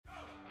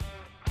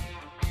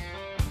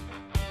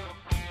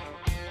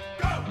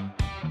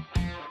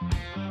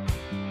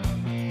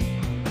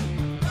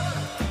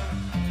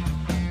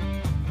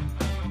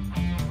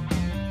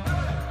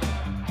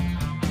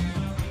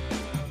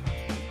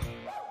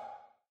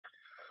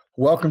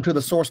Welcome to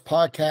the Source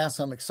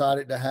Podcast. I'm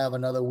excited to have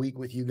another week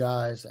with you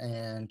guys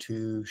and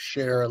to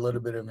share a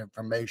little bit of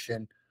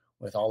information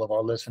with all of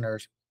our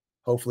listeners.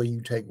 Hopefully,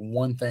 you take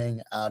one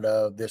thing out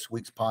of this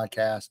week's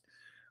podcast,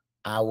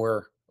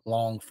 our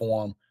long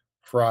form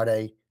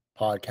Friday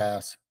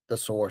podcast, The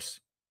Source,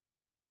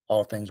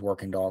 all things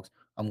working dogs.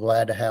 I'm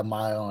glad to have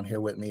Maya on here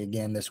with me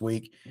again this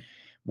week,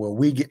 where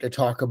we get to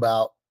talk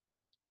about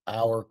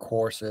our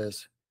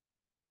courses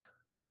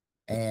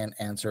and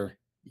answer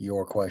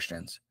your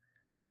questions.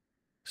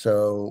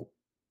 So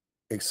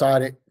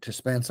excited to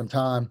spend some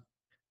time,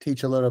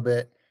 teach a little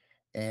bit,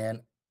 and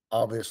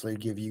obviously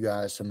give you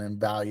guys some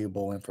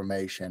invaluable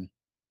information.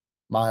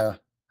 Maya,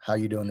 how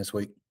you doing this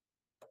week?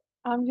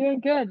 I'm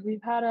doing good.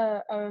 We've had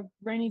a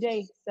rainy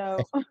day, so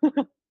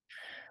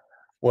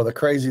Well, the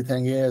crazy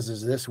thing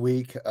is this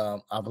week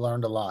I've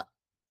learned a lot,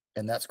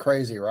 and that's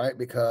crazy, right?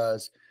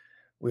 Because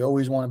we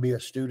always want to be a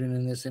student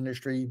in this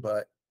industry,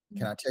 but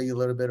can I tell you a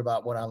little bit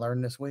about what I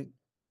learned this week?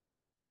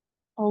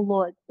 oh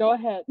Lord, go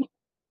ahead.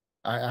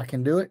 I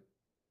can do it.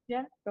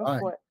 Yeah, go All right.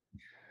 for it.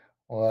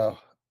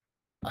 Well,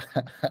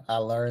 I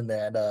learned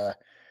that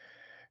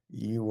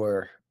you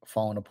were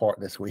falling apart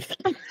this week.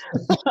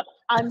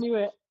 I knew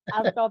it.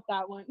 I felt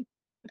that one.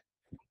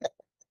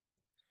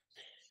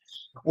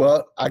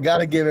 Well, I got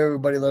to give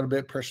everybody a little bit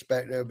of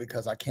perspective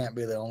because I can't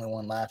be the only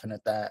one laughing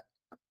at that.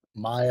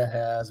 Maya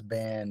has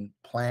been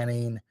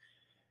planning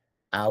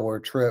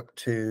our trip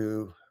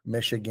to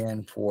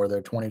Michigan for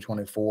the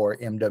 2024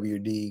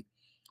 MWD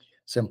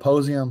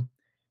symposium.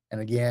 And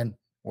again,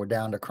 we're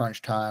down to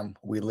crunch time.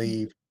 We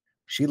leave.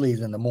 She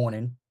leaves in the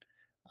morning.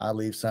 I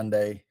leave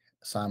Sunday.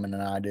 Simon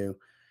and I do.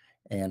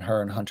 And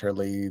her and Hunter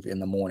leave in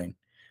the morning.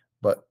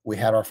 But we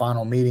had our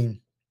final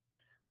meeting,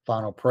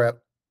 final prep,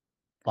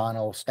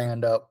 final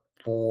stand up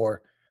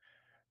for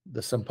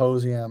the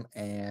symposium.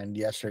 And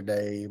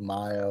yesterday,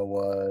 Maya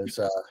was,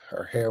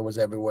 her hair was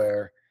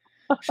everywhere.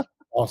 She was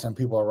bossing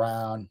people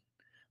around.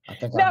 I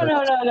think I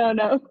heard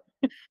No.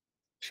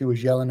 she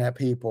was yelling at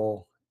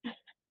people.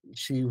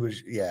 She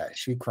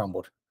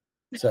crumbled.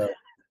 So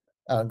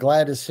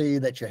glad to see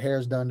that your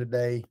hair's done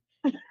today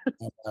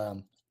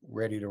and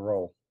ready to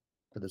roll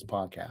for this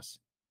podcast.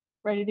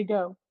 Ready to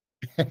go.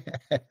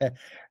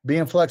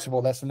 Being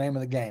flexible, that's the name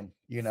of the game.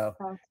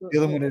 Absolutely.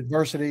 Dealing with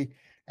adversity,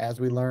 as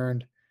we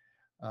learned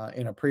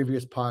in a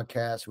previous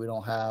podcast, we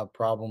don't have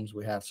problems,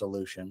 we have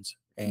solutions.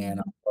 And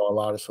I saw a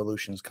lot of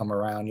solutions come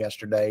around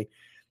yesterday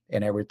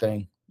and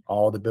everything.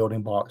 All the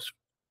building blocks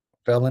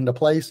fell into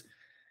place,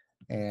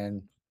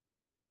 and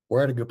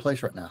we're at a good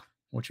place right now.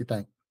 What you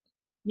think?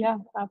 Yeah,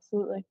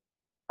 absolutely.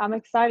 I'm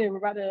excited. We're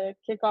about to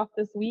kick off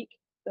this week,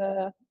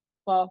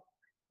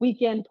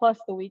 weekend plus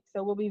the week.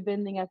 So we'll be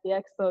vending at the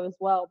expo as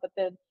well. But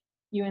then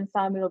you and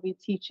Simon will be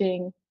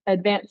teaching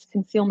advanced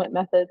concealment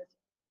methods.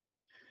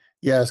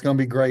 Yeah, it's going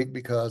to be great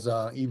because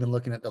even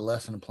looking at the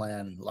lesson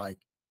plan,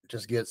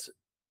 just gets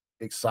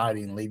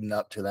exciting leading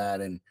up to that,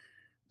 and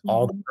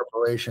all the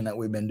preparation that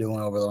we've been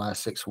doing over the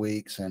last 6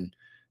 weeks, and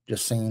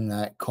just seeing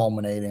that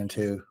culminate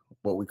into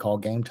what we call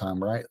game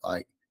time, right?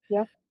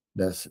 Yeah.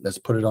 Let's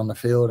put it on the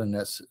field and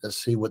let's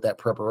see what that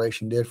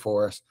preparation did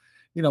for us.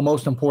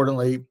 Most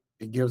importantly,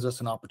 it gives us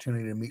an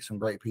opportunity to meet some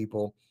great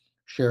people,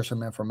 share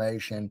some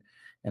information,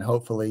 and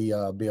hopefully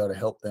be able to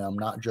help them,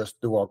 not just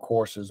through our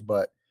courses,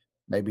 but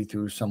maybe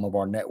through some of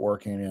our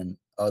networking and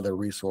other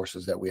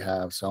resources that we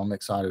have. So I'm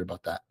excited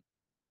about that.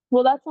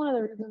 Well, that's one of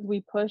the reasons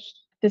we pushed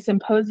the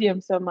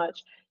symposium so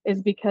much,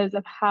 is because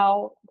of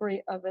how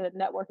great of a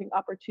networking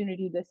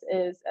opportunity this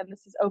is. And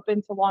this is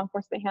open to law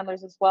enforcement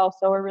handlers as well.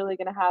 So we're really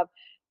going to have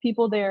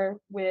people there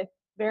with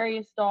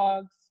various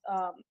dogs,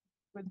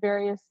 with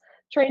various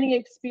training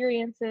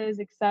experiences,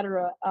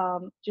 etc.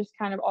 Just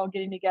kind of all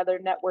getting together,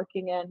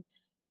 networking, and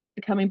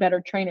becoming better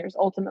trainers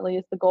ultimately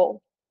is the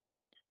goal.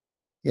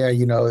 Yeah,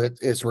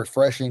 it's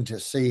refreshing to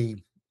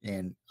see,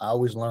 and I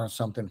always learn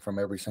something from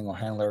every single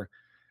handler.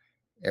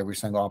 Every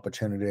single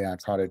opportunity, I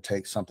try to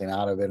take something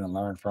out of it and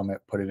learn from it,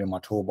 put it in my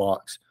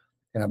toolbox.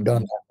 And I've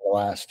done that for the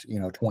last,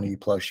 20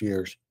 plus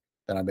years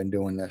that I've been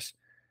doing this.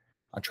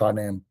 I try to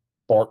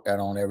embark that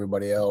on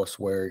everybody else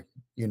where,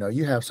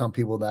 you have some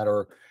people that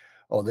are,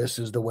 oh, this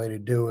is the way to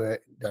do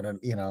it. That,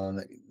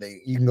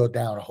 you can go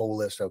down a whole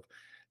list of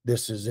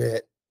this is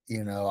it,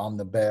 I'm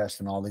the best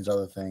and all these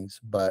other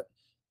things. But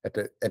at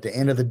the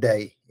end of the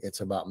day,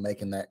 it's about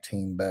making that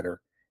team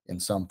better in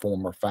some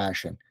form or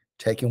fashion,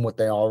 taking what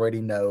they already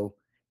know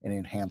and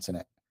enhancing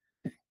it.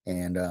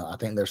 And I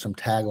think there's some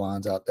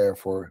taglines out there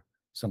for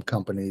some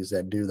companies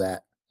that do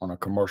that on a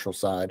commercial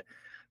side.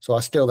 So I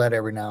steal that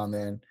every now and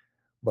then.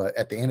 But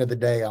at the end of the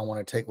day, I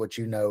want to take what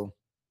you know,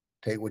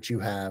 take what you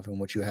have and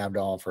what you have to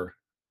offer,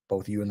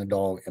 both you and the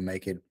dog, and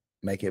make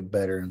it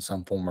better in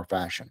some form or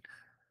fashion.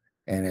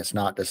 And it's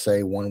not to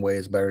say one way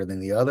is better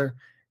than the other.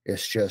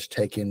 It's just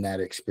taking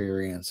that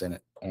experience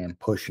and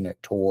pushing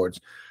it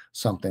towards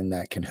something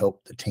that can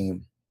help the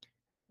team.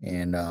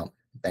 And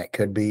that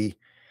could be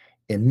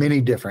in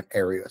many different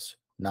areas,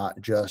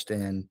 not just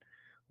in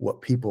what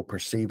people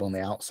perceive on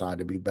the outside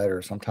to be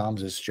better.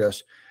 Sometimes it's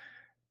just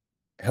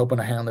helping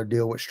a handler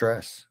deal with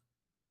stress,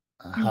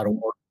 how to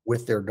Mhm. work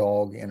with their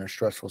dog in a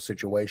stressful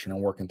situation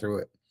and working through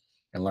it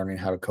and learning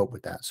how to cope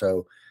with that.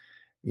 So,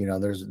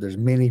 there's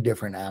many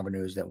different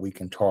avenues that we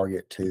can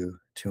target to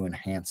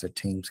enhance a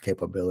team's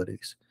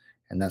capabilities,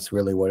 and that's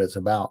really what it's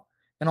about.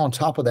 And on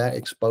top of that,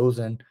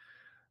 exposing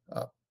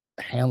uh,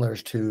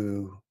 handlers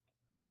to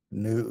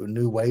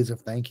new ways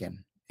of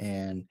thinking,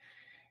 and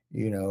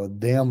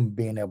them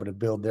being able to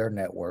build their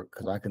network,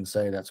 because I can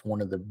say that's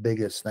one of the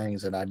biggest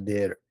things that I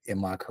did in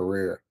my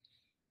career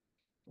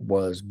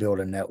was build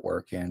a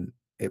network, and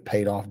it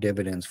paid off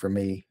dividends for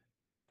me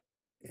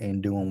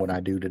in doing what I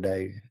do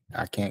today.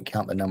 I can't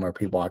count the number of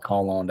people I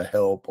call on to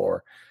help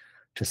or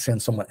to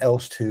send someone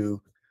else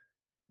to,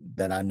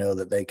 that I know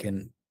that they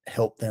can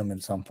help them in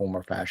some form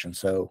or fashion.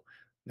 So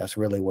that's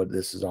really what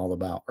this is all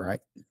about, right?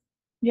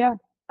 Yeah,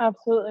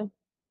 absolutely.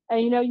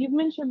 And, you've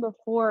mentioned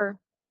before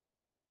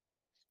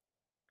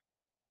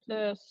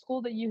the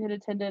school that you had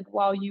attended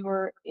while you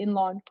were in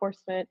law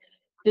enforcement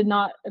did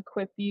not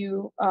equip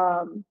you,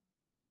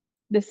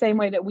 the same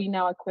way that we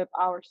now equip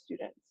our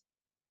students.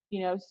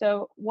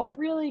 So what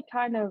really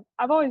kind of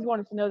I've always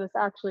wanted to know this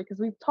actually because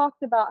we've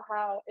talked about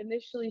how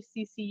initially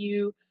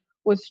CCU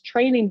was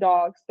training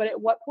dogs, but at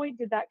what point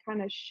did that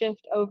kind of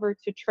shift over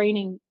to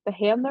training the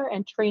handler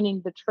and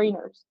training the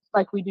trainers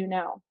like we do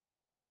now?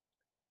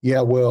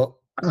 Yeah, well,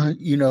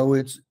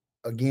 it's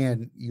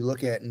again, you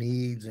look at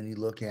needs and you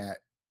look at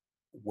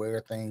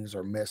where things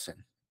are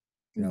missing.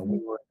 We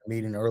Mhm. were in a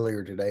meeting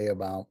earlier today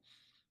about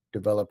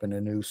developing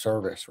a new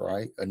service,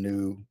 right? A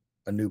new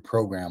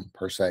program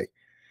per se.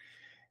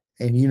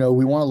 And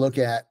we want to look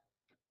at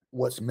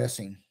what's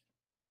missing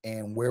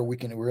and where we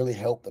can really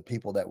help the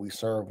people that we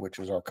serve, which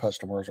is our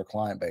customers or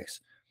client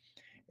base.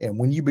 And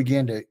when you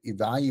begin to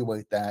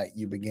evaluate that,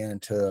 you begin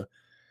to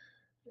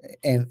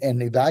and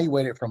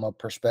evaluate it from a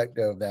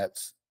perspective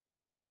that's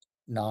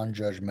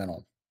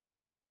non-judgmental.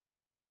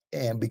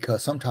 And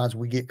because sometimes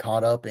we get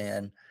caught up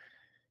in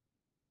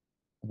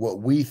what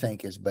we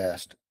think is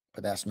best,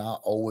 but that's not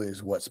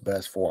always what's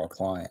best for our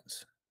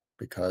clients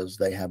because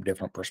they have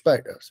different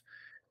perspectives.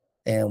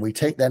 And we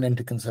take that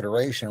into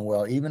consideration.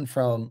 Well, even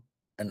from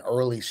an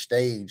early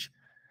stage,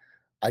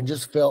 I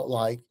just felt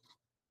like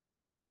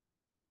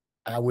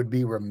I would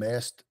be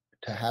remiss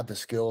to have the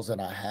skills that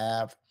I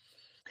have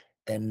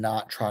and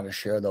not try to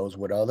share those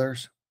with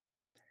others,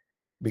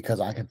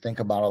 because I can think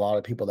about a lot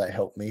of people that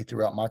helped me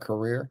throughout my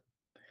career.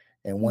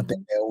 And one thing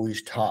Mhm. they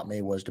always taught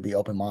me was to be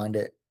open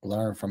minded,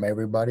 learn from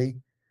everybody,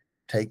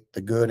 take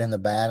the good and the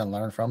bad and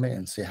learn from it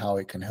and see how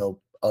it can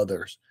help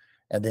others.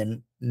 And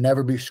then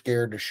never be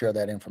scared to share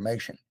that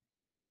information.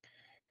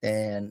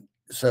 And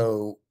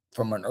so,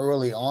 from an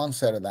early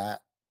onset of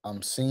that,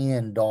 I'm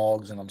seeing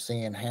dogs and I'm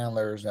seeing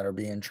handlers that are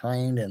being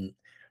trained and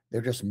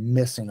they're just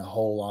missing a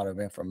whole lot of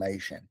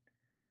information.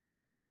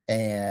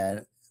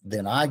 And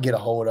then I get a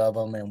hold of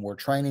them and we're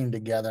training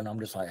together. And I'm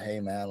just like, hey,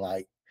 man,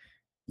 like,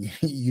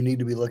 you need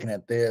to be looking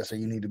at this or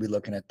you need to be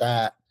looking at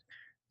that.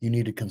 You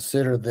need to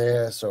consider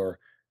this or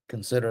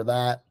consider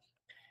that.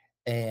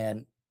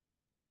 And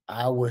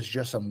I was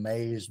just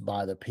amazed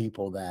by the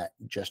people that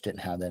just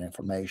didn't have that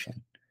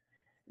information.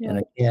 Yeah.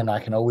 And again, I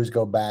can always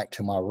go back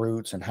to my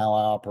roots and how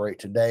I operate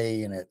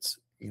today. And it's,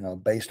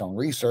 based on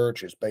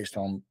research, it's based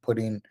on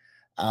putting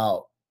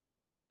out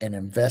and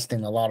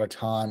investing a lot of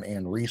time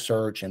in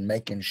research and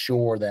making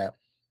sure that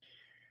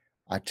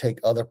I take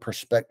other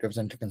perspectives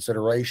into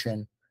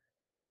consideration.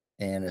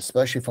 And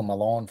especially from a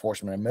law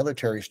enforcement and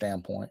military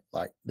standpoint,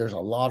 like there's a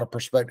lot of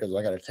perspectives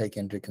I got to take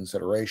into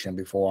consideration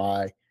before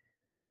I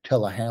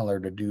tell a handler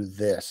to do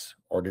this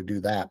or to do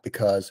that,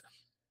 because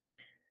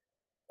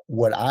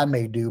what I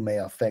may do may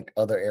affect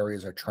other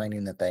areas of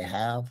training that they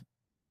have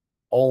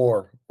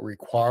or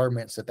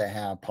requirements that they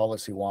have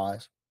policy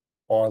wise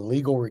or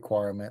legal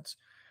requirements.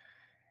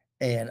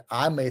 And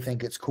I may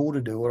think it's cool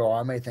to do it, or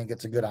I may think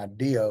it's a good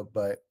idea,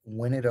 but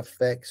when it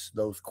affects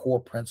those core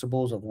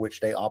principles of which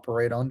they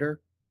operate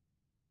under,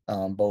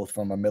 both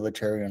from a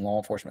military and law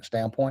enforcement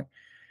standpoint,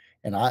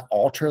 and I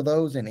alter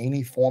those in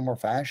any form or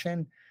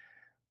fashion,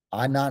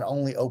 I not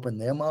only open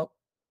them up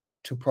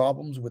to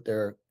problems with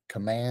their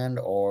command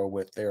or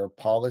with their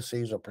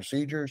policies or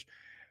procedures,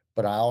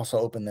 but I also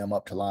open them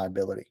up to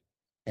liability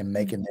and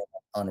making Mhm. them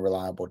an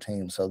unreliable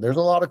team. So there's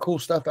a lot of cool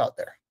stuff out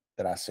there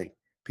that I see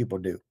people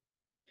do,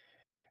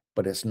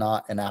 but it's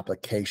not an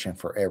application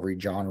for every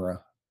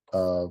genre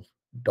of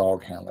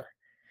dog handler.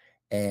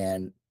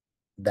 And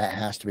that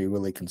has to be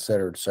really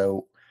considered.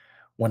 So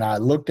when I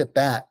looked at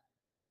that,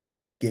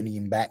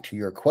 getting back to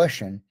your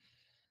question,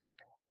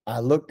 I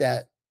looked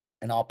at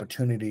an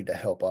opportunity to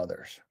help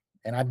others.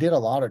 And I did a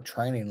lot of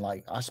training.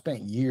 Like I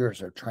spent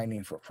years of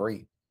training for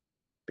free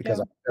because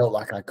Yeah. I felt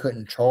like I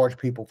couldn't charge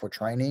people for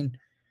training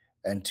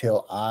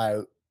until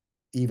I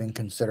even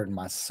considered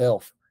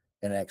myself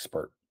an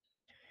expert.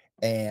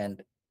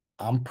 And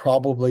I'm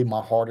probably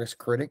my hardest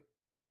critic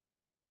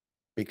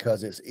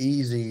because it's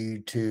easy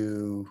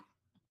to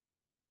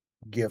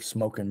give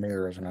smoke and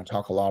mirrors. And I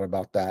talk a lot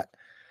about that.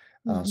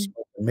 Mhm.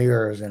 Smoke and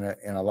mirrors in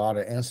a lot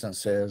of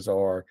instances,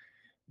 or,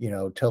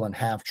 telling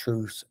half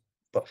truths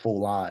but full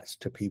lies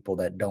to people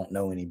that don't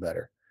know any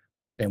better.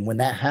 And when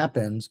that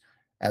happens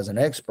as an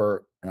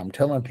expert, and I'm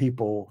telling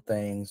people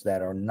things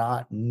that are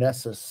not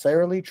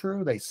necessarily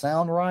true, they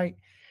sound right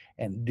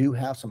and do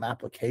have some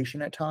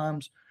application at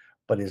times,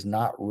 but is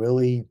not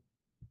really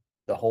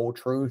the whole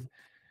truth,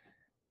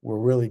 we're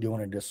really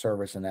doing a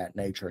disservice in that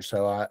nature.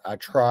 So I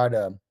try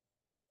to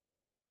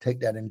take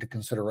that into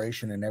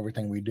consideration in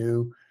everything we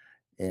do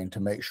and to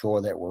make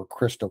sure that we're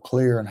crystal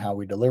clear in how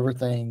we deliver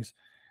things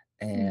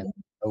and Mhm.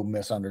 no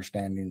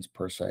misunderstandings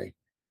per se.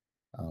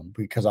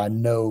 Because I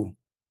know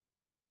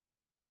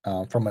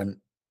from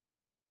an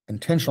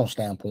intentional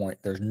standpoint,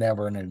 there's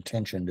never an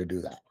intention to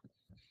do that.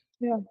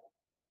 Yeah,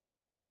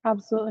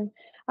 absolutely.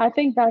 I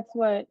think that's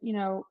what,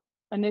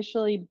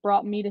 initially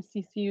brought me to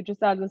CCU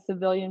just as a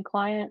civilian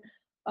client,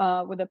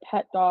 with a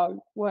pet dog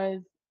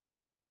was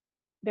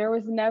there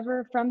was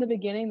never from the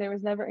beginning, there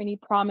was never any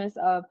promise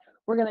of,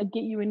 "We're gonna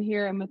get you in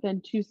here, and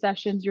within 2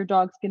 sessions, your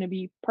dog's gonna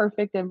be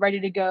perfect and ready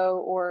to go,"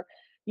 or,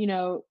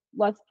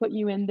 "Let's put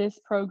you in this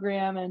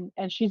program,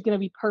 and she's gonna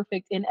be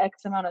perfect in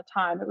X amount of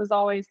time." It was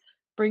always,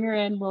 "Bring her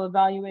in, we'll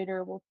evaluate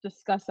her, we'll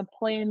discuss a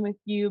plan with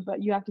you,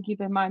 but you have to keep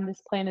in mind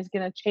this plan is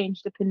gonna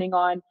change depending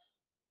on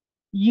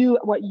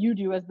what you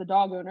do as the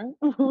dog owner,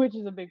 which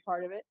is a big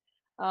part of it.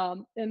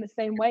 In the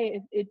same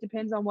way, it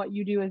depends on what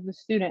you do as the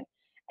student.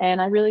 And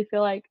I really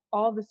feel like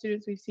all the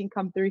students we've seen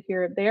come through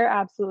here, they're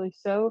absolutely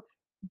so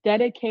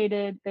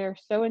dedicated, they're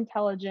so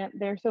intelligent,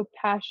 they're so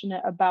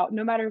passionate about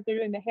no matter if they're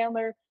doing the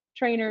handler,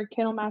 trainer,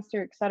 kennel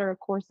master, etc.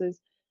 courses,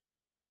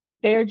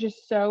 they're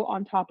just so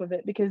on top of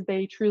it because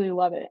they truly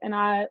love it. And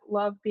I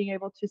love being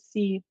able to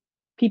see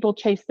people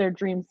chase their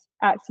dreams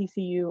at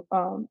CCU,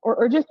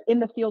 or just in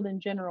the field in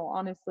general,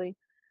 honestly,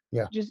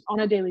 Yeah. just on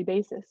a daily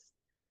basis.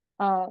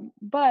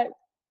 But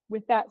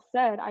with that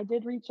said, I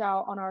did reach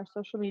out on our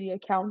social media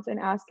accounts and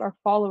asked our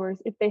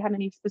followers if they had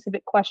any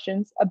specific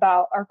questions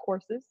about our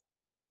courses,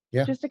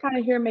 Yeah. just to kind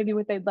of hear maybe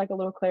what they'd like a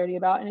little clarity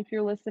about. And if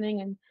you're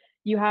listening and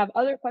you have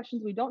other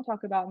questions we don't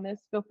talk about in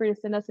this, feel free to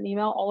send us an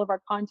email. All of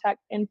our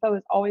contact info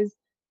is always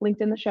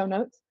linked in the show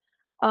notes.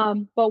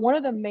 But one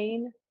of the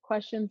main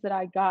questions that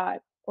I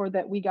got or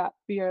that we got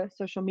via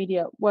social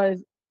media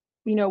was,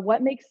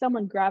 what makes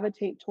someone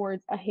gravitate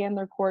towards a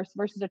handler course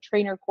versus a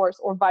trainer course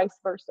or vice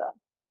versa?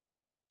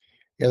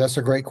 Yeah, that's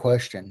a great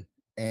question.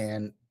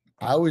 And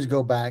I always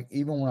go back,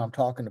 even when I'm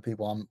talking to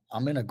people,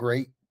 I'm in a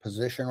great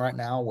position right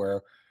now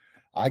where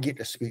I get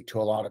to speak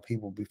to a lot of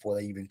people before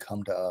they even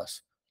come to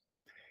us.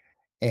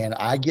 And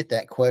I get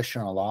that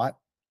question a lot.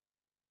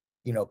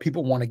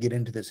 People want to get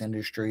into this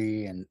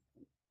industry and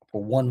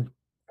for one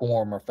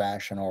form or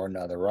fashion or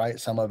another, right?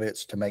 Some of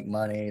it's to make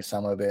money,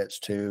 some of it's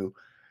to,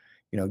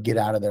 get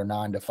out of their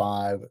 9 to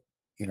 5.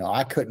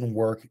 I couldn't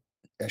work,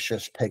 let's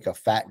just take a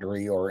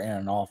factory or in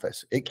an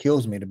office. It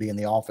kills me to be in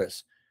the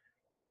office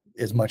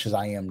as much as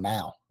I am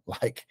now.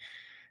 Like,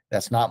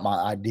 that's not my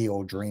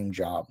ideal dream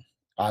job.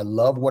 I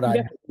love what I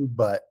Yeah, do,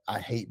 but I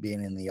hate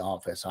being in the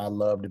office. I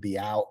love to be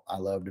out. I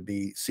love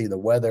to see the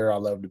weather. I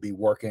love to be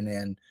working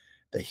in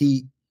the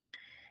heat,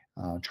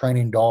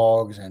 training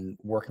dogs and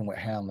working with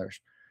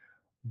handlers.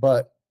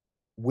 But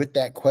with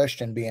that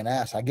question being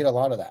asked, I get a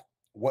lot of that.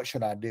 What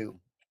should I do?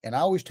 And I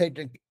always take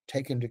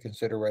into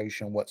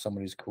consideration what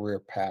somebody's career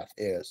path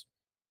is.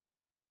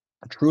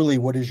 Truly,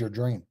 what is your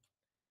dream?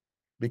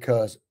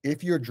 Because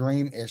if your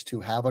dream is to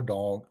have a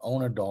dog,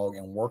 own a dog,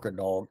 and work a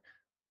dog,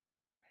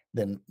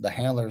 then the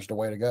handler is the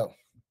way to go.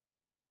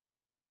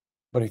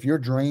 But if your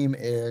dream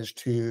is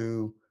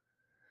to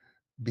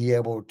be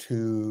able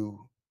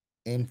to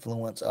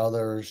influence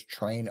others,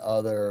 train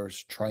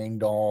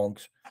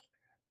dogs,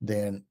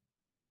 then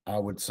I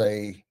would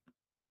say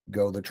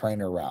go the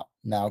trainer route.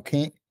 Now,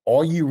 can't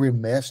are you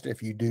remiss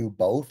if you do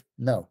both?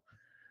 No,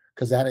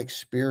 because that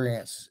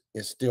experience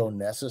is still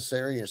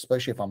necessary,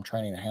 especially if I'm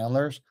training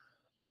handlers.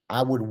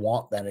 I would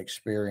want that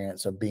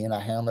experience of being a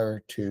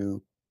handler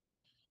to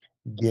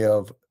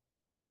give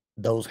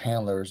those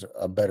handlers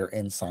a better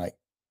insight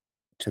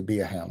to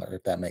be a handler,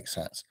 if that makes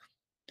sense.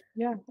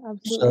 yeah, So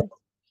absolutely.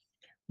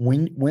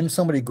 when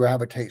somebody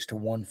gravitates to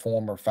one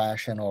form or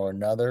fashion or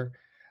another,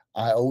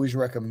 I always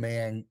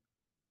recommend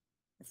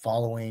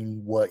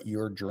following what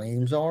your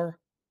dreams are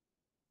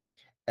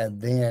and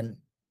then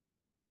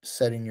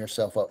setting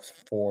yourself up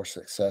for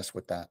success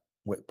with that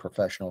with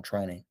professional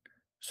training.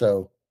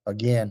 So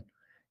again,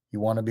 you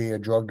want to be a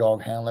drug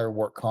dog handler,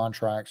 work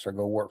contracts or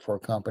go work for a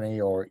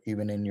company or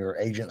even in your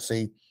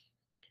agency,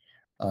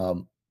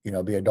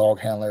 be a dog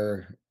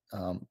handler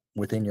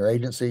within your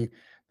agency,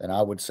 then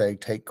I would say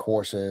take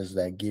courses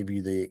that give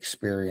you the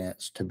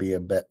experience to be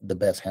the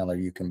best handler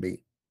you can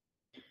be.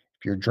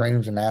 If your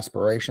dreams and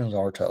aspirations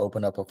are to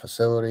open up a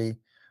facility,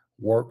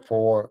 work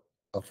for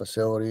a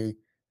facility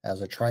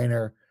as a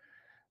trainer,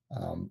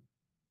 um,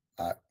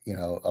 a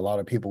lot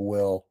of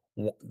people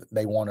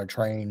they want to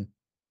train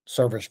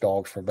service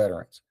dogs for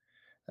veterans.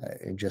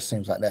 It just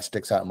seems like that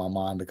sticks out in my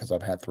mind because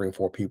I've had 3 or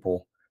 4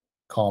 people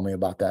call me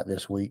about that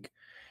this week.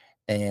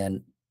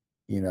 And,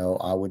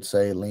 I would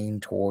say lean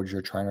towards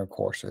your trainer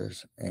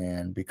courses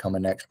and become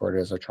an expert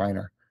as a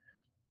trainer.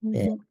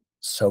 And Mhm.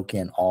 soak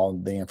in all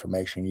the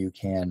information you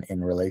can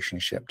in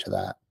relationship to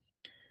that.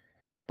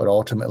 But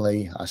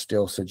ultimately, I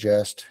still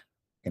suggest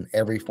in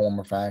every form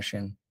or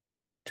fashion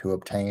to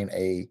obtain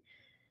a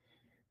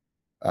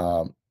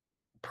um,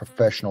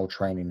 professional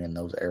training in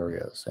those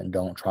areas, and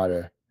don't try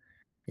to,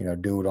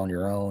 do it on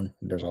your own.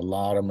 There's a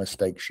lot of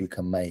mistakes you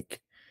can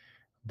make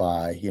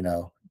by,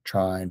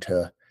 trying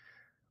to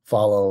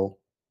follow,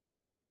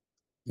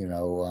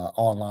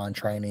 online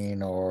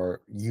training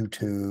or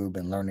YouTube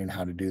and learning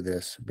how to do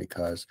this,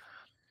 because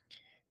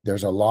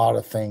there's a lot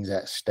of things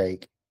at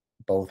stake,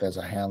 both as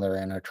a handler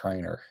and a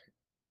trainer.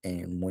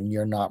 And when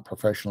you're not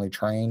professionally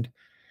trained,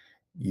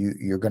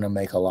 you're going to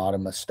make a lot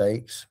of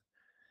mistakes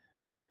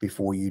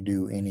before you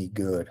do any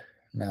good.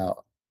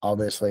 Now,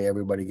 obviously,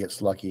 everybody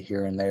gets lucky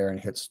here and there and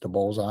hits the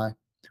bullseye,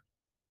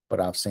 but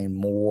I've seen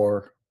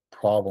more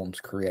problems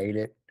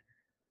created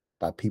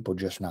by people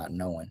just not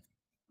knowing.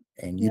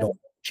 And Yeah.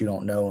 you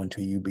don't know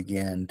until you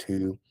begin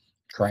to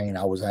train.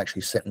 I was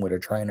actually sitting with a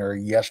trainer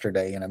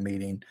yesterday in a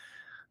meeting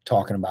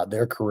talking about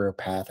their career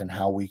path and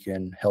how we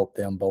can help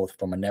them both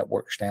from a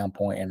network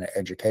standpoint and an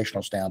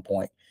educational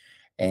standpoint.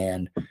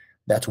 And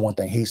that's one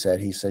thing he said.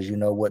 He says, you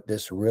know what,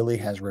 this really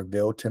has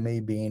revealed to me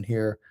being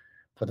here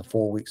for the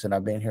 4 weeks that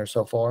I've been here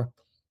so far,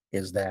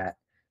 is that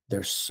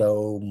there's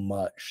so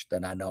much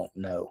that I don't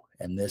know.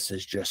 And this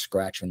is just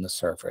scratching the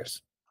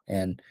surface.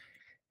 And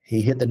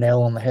he hit the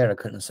nail on the head. I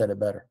couldn't have said it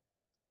better.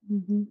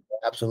 Hmm.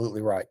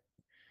 Absolutely right.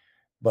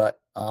 But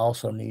I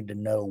also need to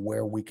know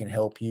where we can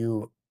help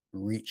you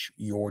reach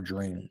your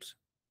dreams: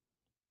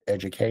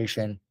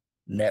 education,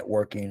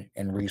 networking,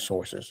 and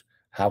resources.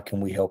 How can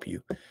we help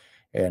you?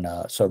 And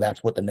so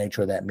that's what the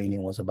nature of that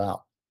meeting was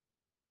about.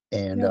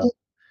 And,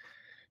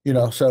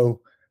 Yeah.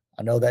 so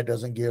I know that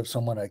doesn't give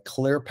someone a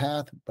clear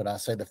path, but I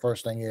say the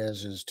first thing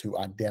is to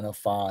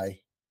identify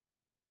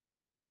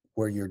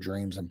where your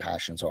dreams and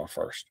passions are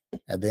first.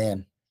 And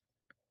then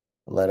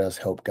let us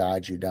help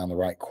guide you down the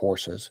right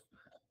courses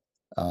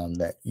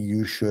that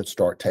you should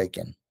start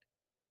taking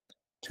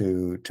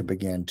to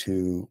begin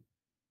to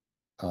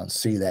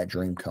see that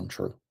dream come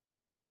true.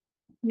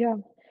 Yeah.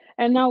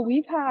 And now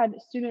we've had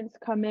students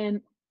come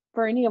in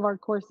for any of our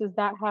courses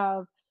that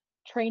have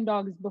trained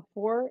dogs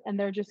before, and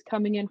they're just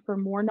coming in for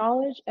more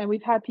knowledge. And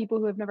we've had people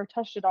who have never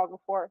touched a dog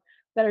before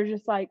that are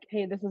just like,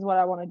 hey, this is what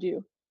I want to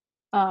do.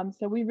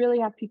 So we really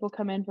have people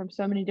come in from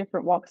so many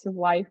different walks of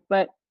life.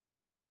 But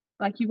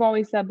like you've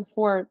always said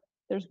before,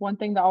 there's one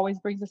thing that always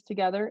brings us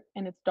together,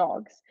 and it's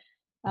dogs.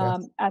 Yeah.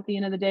 At the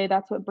end of the day,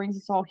 that's what brings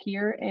us all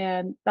here,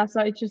 and that's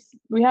why it's just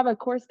we have a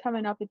course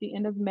coming up at the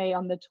end of May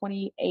on the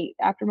 28th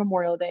after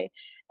Memorial Day,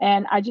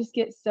 and I just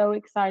get so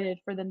excited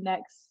for the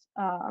next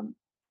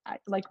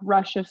like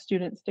rush of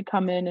students to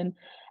come in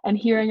and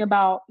hearing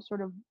about sort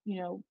of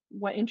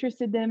what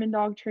interested them in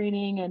dog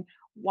training and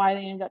why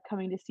they ended up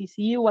coming to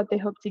CCU, what they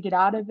hope to get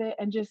out of it,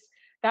 and just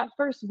that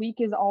first week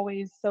is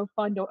always so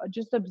fun to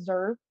just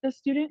observe the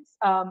students,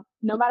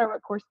 no matter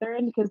what course they're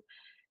in, because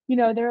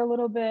they're a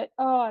little bit,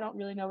 oh, I don't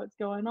really know what's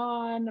going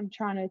on. I'm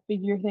trying to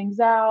figure things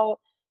out,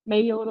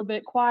 maybe a little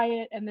bit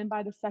quiet. And then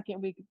by the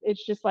second week,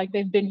 it's just like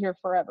they've been here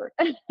forever.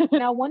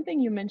 Now, one thing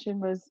you mentioned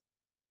was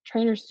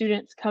trainer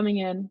students coming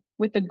in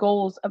with the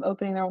goals of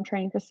opening their own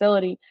training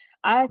facility.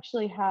 I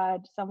actually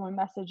had someone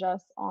message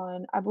us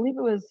on, I believe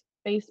it was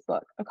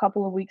Facebook a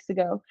couple of weeks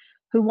ago,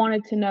 who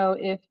wanted to know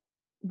if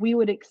we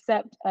would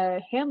accept a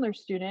handler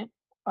student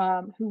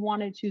who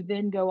wanted to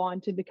then go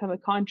on to become a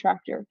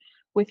contractor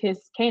with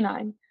his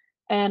canine.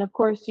 And of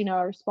course,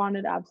 I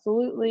responded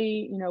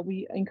absolutely.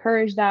 We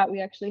encourage that.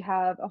 We actually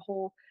have a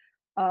whole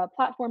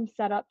platform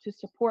set up to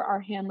support our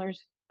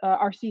handlers,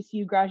 our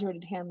CCU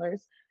graduated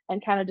handlers,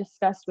 and kind of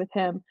discussed with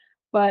him.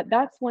 But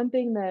that's one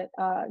thing that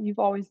you've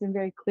always been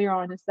very clear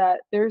on, is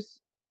that there's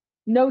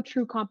no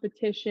true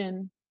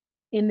competition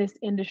in this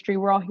industry.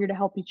 We're all here to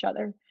help each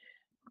other.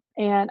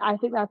 And I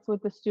think that's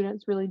what the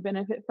students really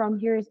benefit from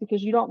here, is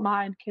because you don't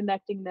mind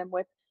connecting them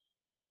with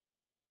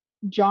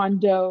John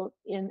Doe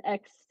in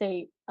X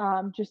state,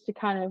 just to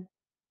kind of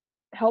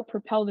help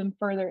propel them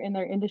further in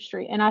their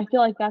industry. And I feel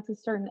like that's a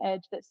certain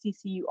edge that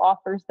CCU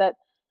offers that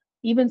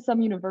even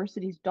some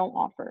universities don't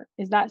offer.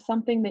 Is that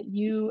something that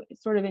you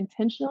sort of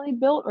intentionally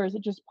built, or is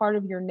it just part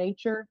of your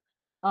nature?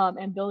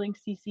 And building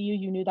CCU,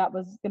 you knew that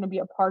was going to be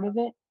a part of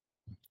it?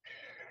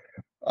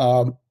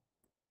 Um,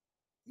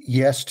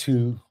 yes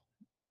to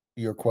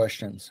your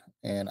questions,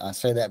 and I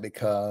say that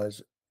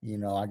because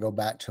I go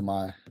back to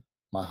my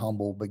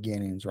humble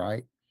beginnings,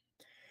 right?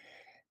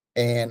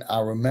 And I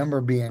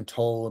remember being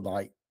told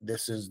like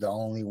this is the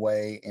only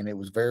way, and it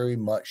was very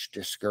much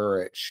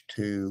discouraged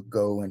to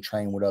go and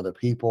train with other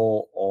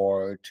people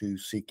or to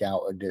seek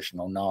out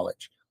additional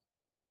knowledge.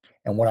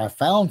 And what I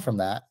found from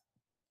that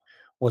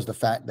was the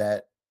fact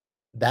that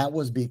that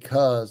was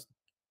because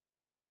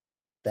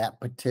that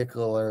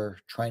particular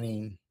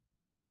training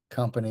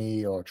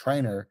company or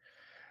trainer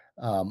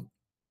um,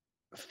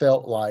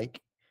 felt like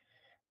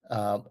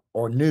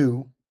or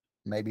knew,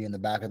 maybe in the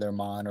back of their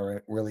mind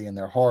or really in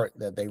their heart,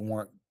 that they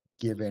weren't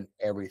given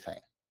everything,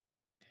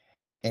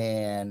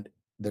 and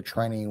the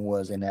training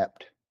was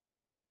inept,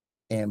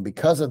 And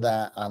because of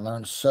that, I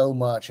learned so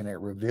much and it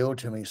revealed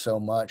to me so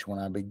much when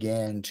I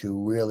began to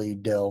really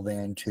delve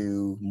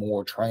into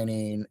more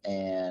training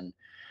and,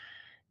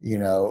 you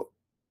know,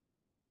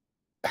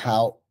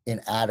 how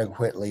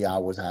inadequately I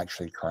was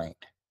actually trained.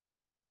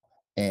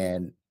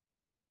 And,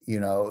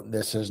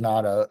 this is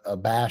not a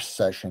bash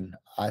session.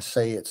 I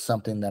say it's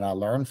something that I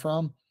learned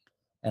from.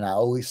 And I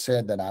always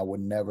said that I would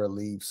never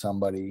leave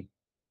somebody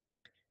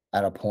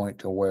at a point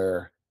to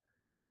where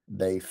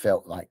they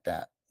felt like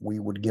that. We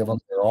would give Yeah. them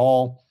their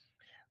all.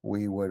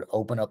 We would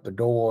open up the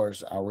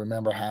doors. I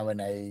remember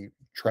having a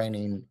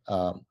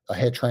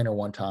head trainer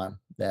one time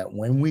that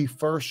when we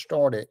first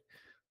started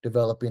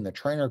developing the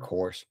trainer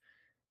course,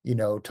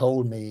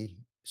 told me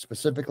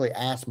specifically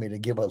asked me to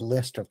give a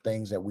list of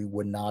things that we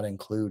would not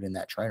include in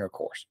that trainer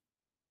course.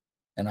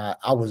 And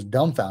I was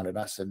dumbfounded.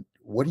 I said,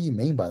 "What do you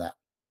mean by that?"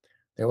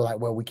 They were like,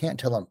 "Well, we can't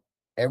tell them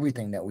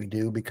everything that we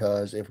do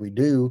because if we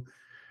do,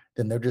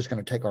 then they're just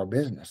going to take our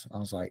business." I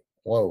was like,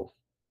 "Whoa."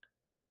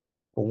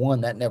 For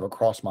one, that never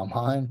crossed my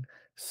mind.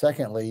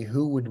 Secondly,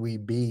 who would we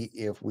be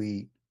if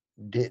we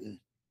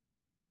didn't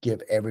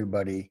give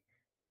everybody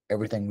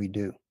everything we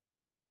do?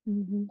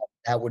 Hmm.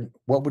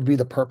 What would be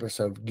the purpose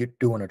of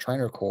doing a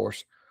trainer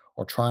course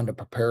or trying to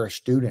prepare a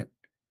student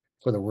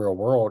for the real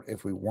world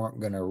if we weren't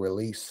going to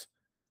release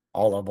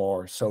all of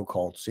our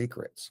so-called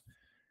secrets?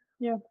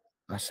 Yeah.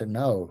 I said,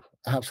 no,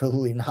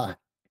 absolutely not.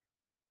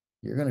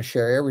 You're going to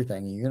share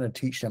everything. You're going to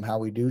teach them how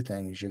we do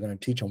things. You're going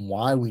to teach them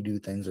why we do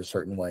things a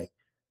certain way.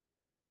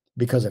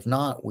 Because if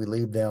not, we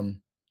leave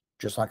them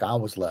just like I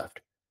was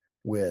left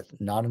with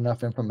not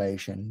enough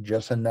information,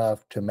 just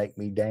enough to make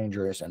me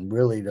dangerous and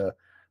really to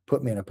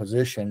put me in a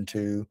position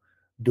to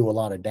do a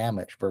lot of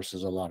damage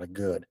versus a lot of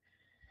good.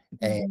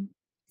 And,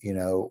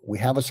 Hmm. we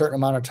have a certain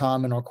amount of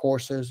time in our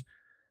courses.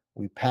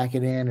 We pack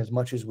it in as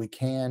much as we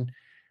can,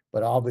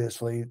 but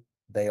obviously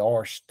they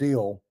are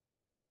still,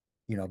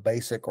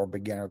 basic or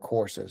beginner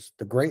courses.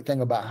 The great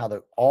thing about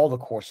how all the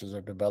courses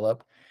are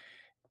developed,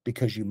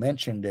 because you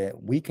mentioned it,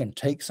 we can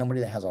take somebody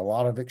that has a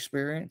lot of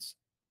experience,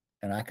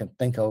 and I can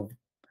think of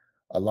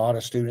a lot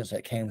of students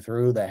that came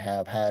through that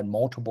have had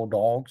multiple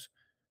dogs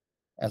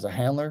as a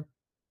handler,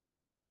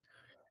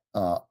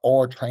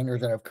 or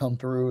trainers that have come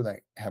through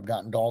that have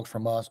gotten dogs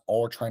from us,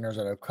 or trainers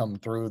that have come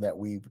through that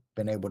we've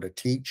been able to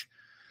teach.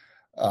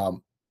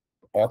 Um,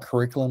 our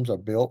curriculums are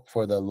built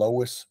for the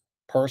lowest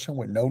person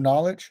with no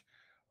knowledge,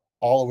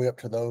 all the way up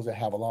to those that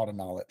have a lot of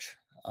knowledge.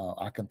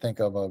 I can think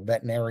of a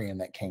veterinarian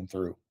that came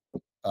through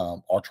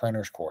our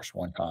trainers course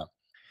one time,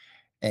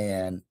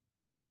 and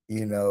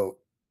you know,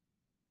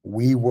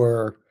 we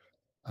were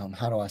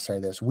how do I say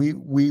this?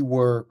 We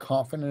were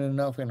confident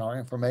enough in our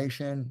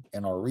information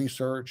and our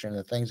research and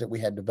the things that we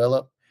had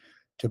developed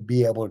to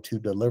be able to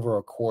deliver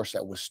a course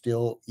that was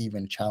still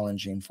even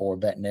challenging for a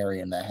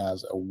veterinarian that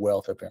has a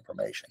wealth of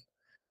information.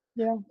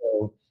 Yeah.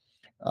 So,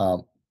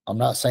 I'm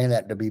not saying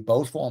that to be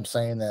boastful. I'm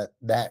saying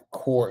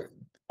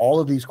all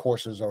of these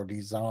courses are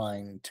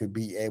designed to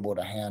be able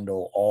to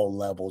handle all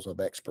levels of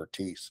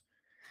expertise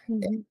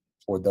and Hmm.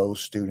 for those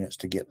students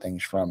to get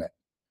things from it.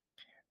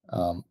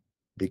 um,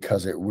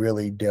 because it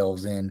really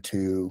delves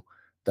into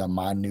the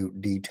minute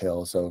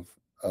details of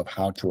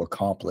how to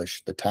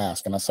accomplish the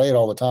task. And I say it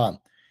all the time.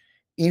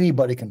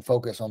 Anybody can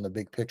focus on the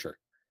big picture.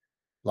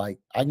 Like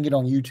I can get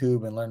on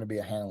YouTube and learn to be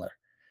a handler,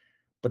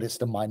 but it's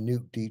the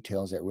minute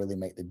details that really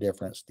make the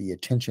difference, the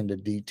attention to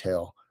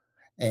detail.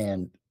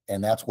 And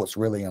that's what's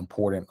really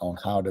important on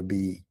how to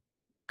be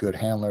good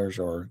handlers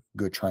or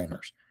good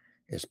trainers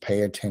is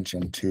pay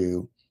attention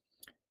to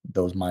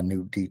those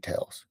minute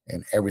details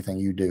in everything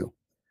you do.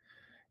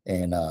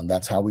 And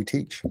that's how we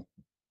teach.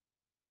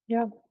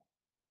 Yeah.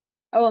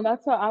 Oh, and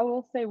that's what I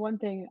will say one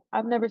thing.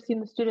 I've never seen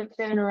the student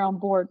standing around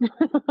bored.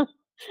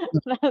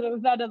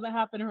 That doesn't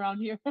happen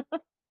around here.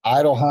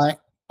 Idle hi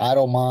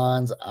idle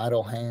minds,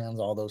 idle hands,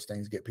 all those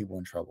things get people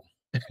in trouble.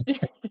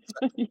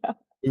 Yeah.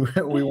 We want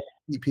to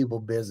keep people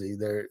busy.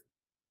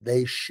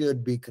 They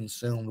should be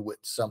consumed with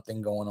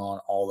something going on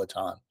all the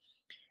time,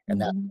 and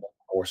that's Mhm. what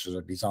courses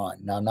are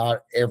designed. Now,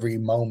 not every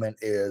moment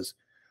is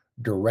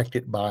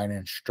directed by an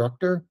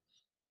instructor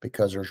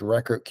because there's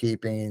record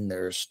keeping,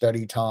 there's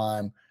study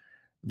time,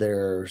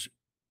 there's,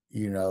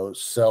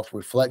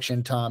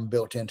 self-reflection time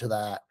built into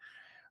that.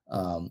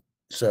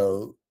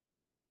 So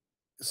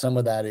some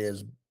of that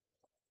is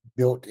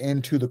built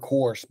into the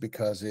course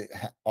because it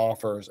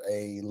offers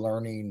a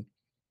learning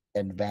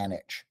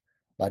advantage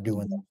by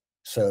doing that. Mhm.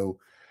 So,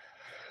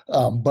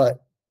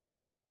 but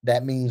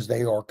that means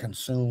they are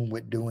consumed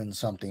with doing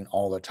something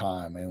all the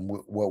time, and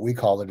what we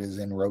call it is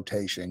in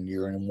rotation.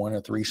 You're in one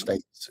of three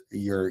states.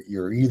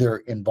 You're either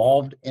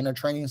involved in a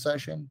training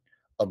session,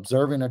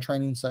 observing a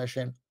training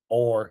session,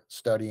 or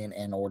studying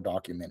and or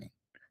documenting.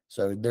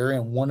 So they're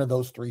in one of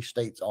those three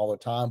states all the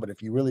time. But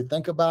if you really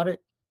think about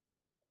it,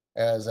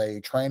 as a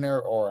trainer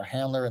or a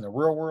handler in the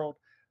real world,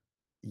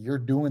 you're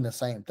doing the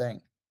same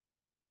thing.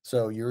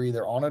 So you're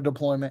either on a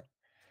deployment,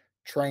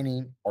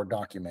 training, or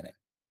documenting.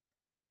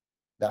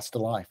 That's the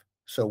life.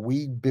 So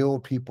we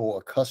build people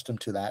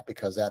accustomed to that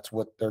because that's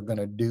what they're going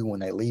to do when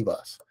they leave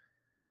us.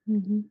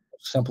 Mhm.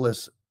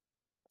 simplest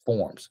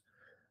forms.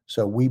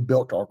 So we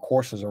built our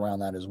courses around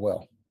that as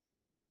well.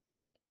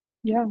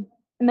 Yeah.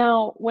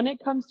 Now, when it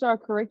comes to our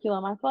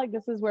curriculum, I feel like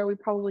this is where we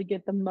probably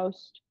get the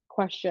most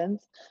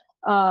questions,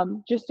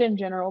 just in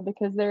general,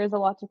 because there is a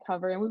lot to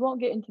cover, and we won't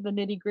get into the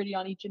nitty-gritty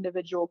on each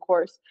individual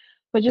course,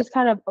 but Yeah. just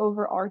kind of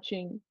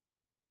overarching.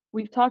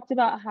 We've talked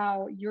about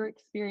how your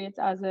experience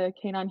as a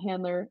canine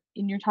handler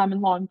in your time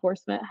in law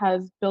enforcement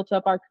has built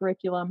up our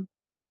curriculum,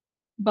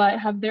 but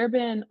have there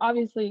been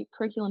obviously,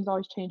 curriculum's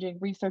always changing,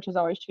 research is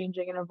always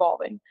changing and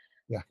evolving.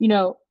 Yeah. You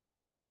know,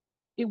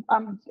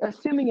 I'm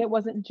assuming it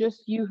wasn't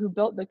just you who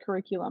built the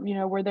curriculum,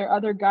 were there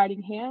other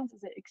guiding hands?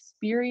 Is it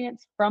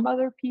experience from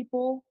other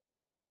people?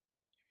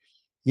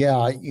 Yeah.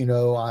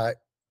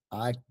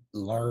 I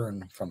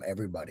learn from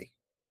everybody,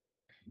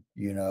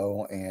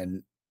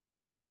 and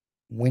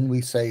when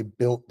we say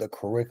built the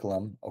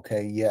curriculum,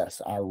 okay,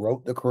 yes, I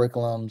wrote the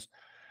curriculums,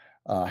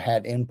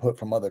 had input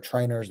from other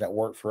trainers that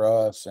worked for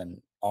us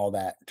and all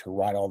that to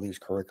write all these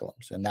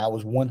curriculums. And that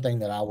was one thing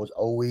that I was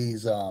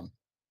always an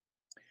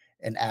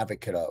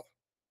advocate of,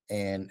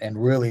 and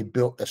really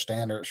built the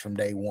standards from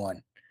day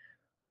one.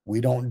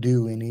 We don't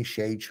do any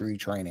shade tree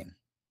training.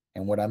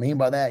 And what I mean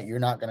by that, you're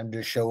not going to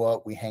just show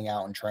up, we hang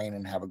out and train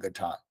and have a good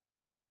time,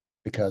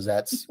 because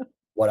that's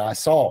what I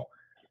saw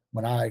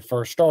when I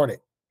first started.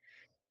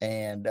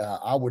 And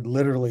I would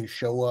literally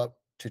show up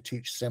to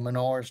teach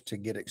seminars to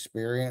get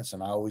experience.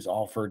 And I always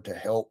offered to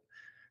help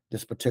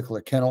this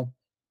particular kennel.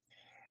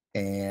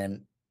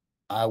 And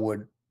I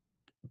would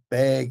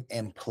beg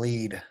and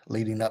plead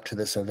leading up to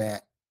this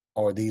event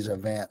or these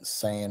events,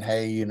 saying,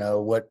 hey,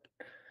 what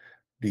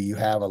do you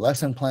have a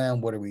lesson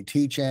plan? What are we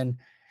teaching?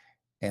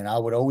 And I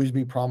would always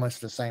be promised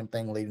the same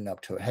thing leading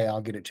up to it. Hey,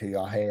 I'll get it to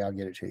you. Hey, I'll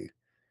get it to you.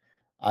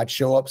 I'd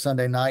show up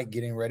Sunday night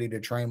getting ready to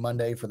train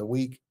Monday for the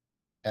week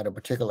at a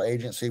particular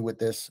agency with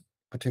this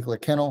particular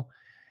kennel.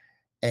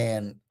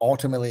 And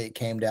ultimately, it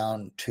came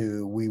down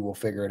to we will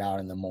figure it out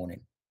in the morning.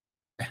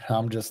 And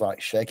I'm just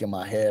like shaking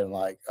my head,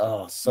 like,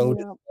 oh, so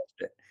Yeah,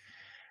 disgusted.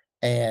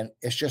 And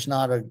it's just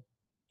not a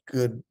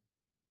good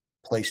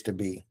place to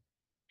be.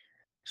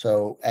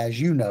 So, as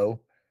you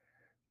know,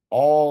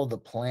 all the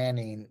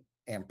planning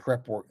and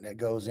prep work that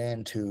goes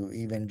into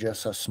even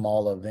just a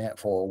small event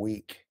for a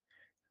week,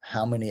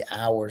 how many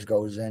hours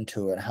goes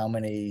into it, how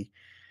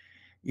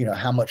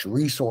much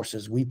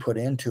resources we put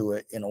into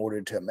it in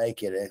order to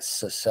make it as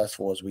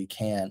successful as we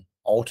can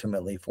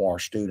ultimately for our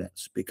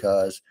students,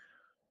 because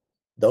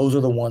those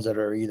are the ones that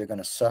are either going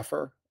to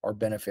suffer or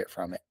benefit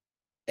from it.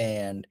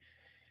 And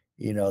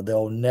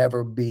there'll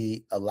never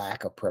be a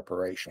lack of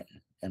preparation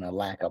and a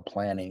lack of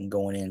planning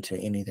going into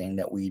anything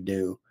that we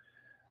do.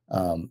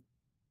 um,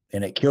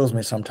 and it kills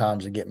me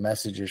sometimes to get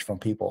messages from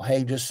people,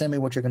 hey, just send me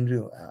what you're going to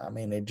do. I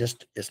mean,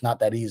 it's not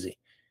that easy.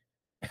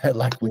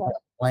 Like, we got yeah, to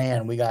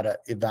plan, we got to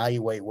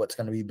evaluate what's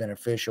going to be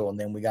beneficial, and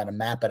then we got to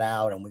map it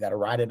out, and we got to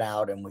write it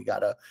out, and we got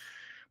to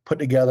put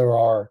together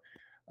our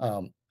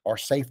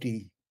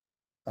safety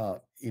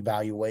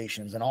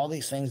evaluations and all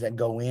these things that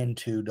go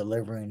into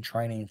delivering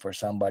training for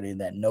somebody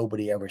that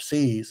nobody ever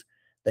sees.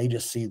 They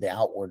just see the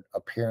outward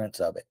appearance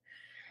of it.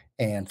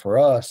 And for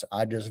us,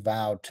 I just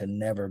vowed to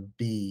never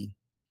be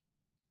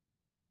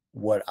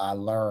what I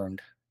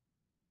learned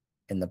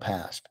in the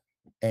past.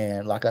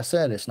 And like I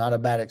said, it's not a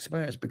bad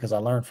experience because I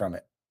learned from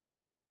it.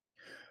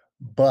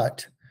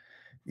 But,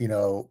 you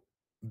know,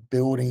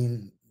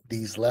 building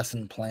these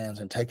lesson plans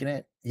and taking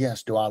it,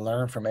 yes. Do I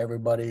learn from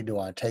everybody? Do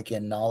I take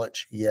in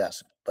knowledge?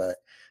 Yes. But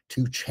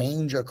to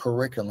change a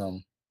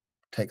curriculum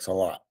takes a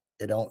lot.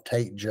 It don't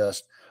take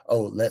just,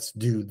 oh, let's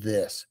do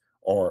this,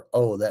 or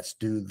oh, let's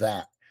do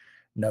that.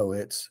 No,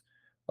 it's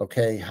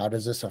okay, how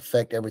does this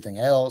affect everything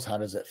else? How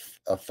does it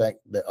affect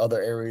the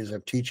other areas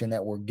of teaching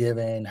that we're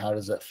given? How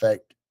does it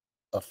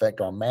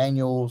affect our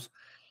manuals,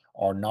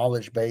 our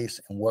knowledge base,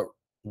 and what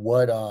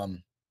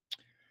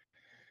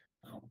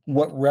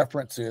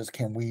references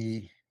can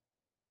we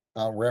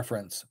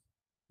reference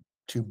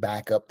to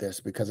back up this?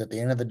 Because at the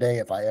end of the day,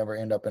 if I ever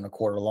end up in a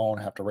court of law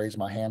and have to raise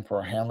my hand for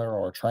a handler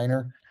or a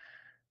trainer,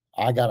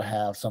 I got to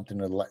have something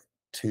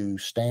to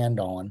stand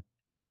on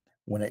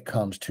when it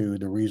comes to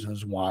the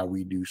reasons why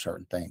we do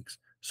certain things.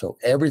 So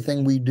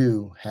everything we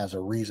do has a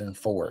reason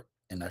for it,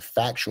 and a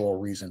factual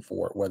reason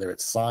for it, whether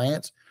it's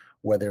science,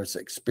 whether it's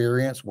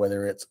experience,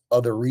 whether it's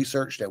other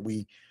research that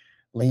we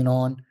lean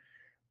on.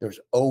 There's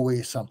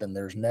always something.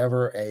 There's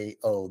never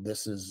oh,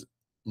 this is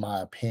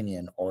my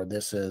opinion, or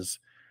this is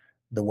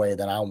the way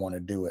that I want to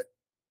do it.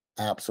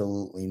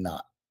 Absolutely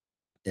not.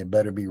 It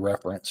better be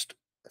referenced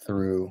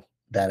through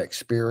that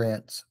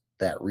experience,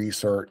 that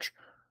research,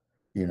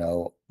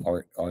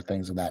 or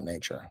things of that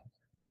nature.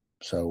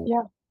 So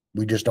yeah,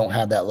 we just don't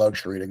have that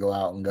luxury to go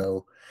out and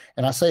go.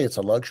 And I say it's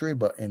a luxury,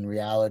 but in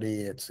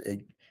reality,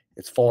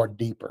 it's far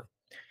deeper.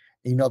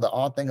 The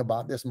odd thing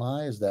about this,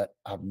 Maya, is that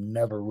I've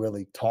never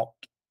really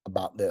talked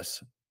about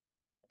this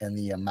and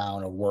the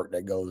amount of work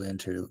that goes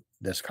into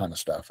this kind of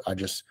stuff. I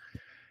just,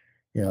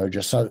 it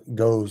just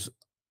goes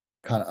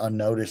kind of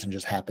unnoticed and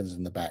just happens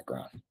in the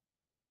background.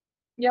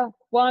 yeah.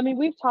 Well, I mean,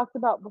 we've talked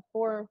about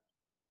before,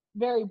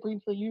 very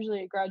briefly,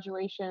 usually at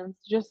graduations,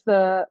 just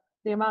the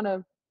amount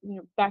of,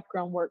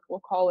 background work, we'll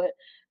call it,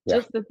 Yeah,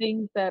 just the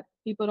things that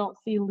people don't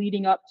see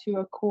leading up to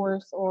a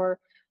course or,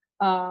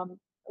 um,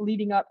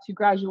 leading up to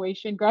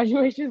graduation.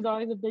 Graduation is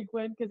always a big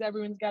one because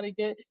everyone's gotta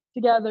get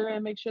together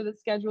and make sure that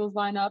schedules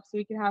line up so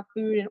we can have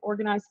food and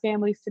organize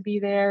families to be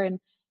there and,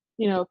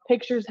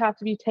 pictures have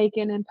to be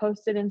taken and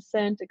posted and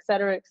sent, et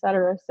cetera, et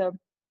cetera. So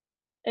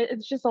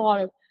it's just a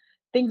lot of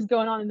things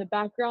going on in the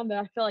background that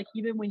I feel like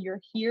even when you're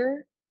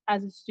here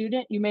as a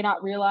student, you may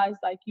not realize,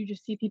 like, you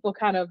just see people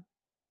kind of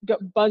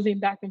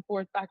buzzing back and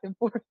forth.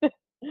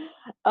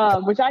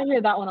 Which I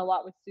hear that one a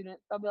lot with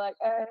students. They'll be like,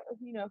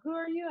 who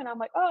are you?" And I'm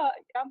like, "Oh,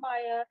 I'm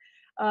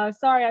Maya.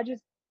 Sorry, I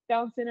just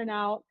bounce in and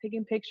out,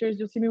 taking pictures.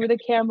 You'll see me with a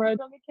camera.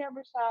 Don't get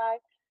camera shy."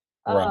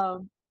 right.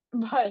 Um,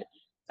 but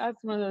that's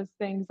one of those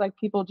things, like,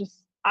 people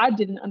just I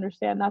didn't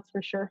understand, that's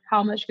for sure,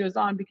 how much goes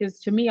on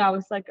because to me, I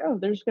was like, "Oh,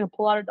 they're just gonna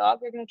pull out a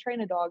dog, they're gonna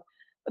train a dog."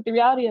 But the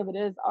reality of it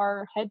is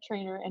our head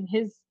trainer and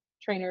his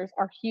trainers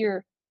are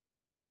here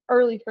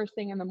early first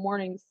thing in the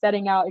morning,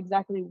 setting out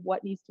exactly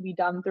what needs to be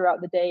done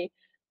throughout the day,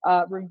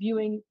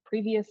 reviewing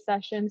previous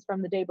sessions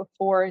from the day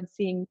before and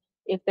seeing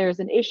if there's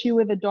an issue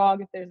with a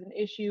dog, if there's an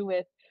issue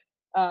with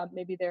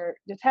maybe their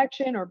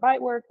detection or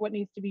bite work, what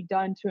needs to be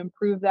done to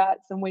improve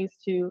that, some ways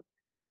to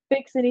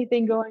fix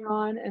anything going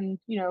on, and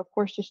of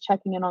course, just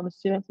checking in on the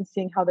students and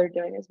seeing how they're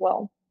doing as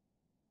well.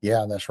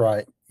 Yeah, that's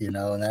right. And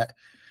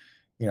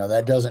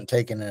that doesn't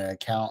take into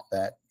account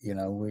that,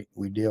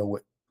 we deal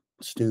with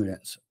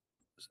students,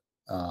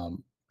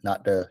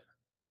 not to,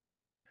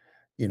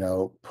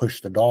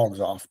 push the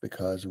dogs off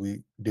because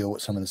we deal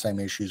with some of the same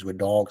issues with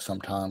dogs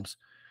sometimes.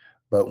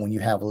 But when you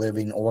have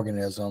living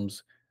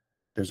organisms,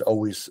 there's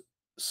always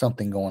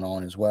something going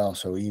on as well.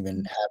 So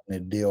even Mm.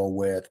 having to deal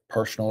with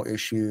personal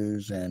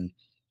issues and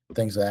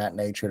things of that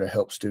nature to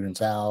help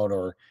students out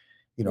or,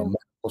 Yeah,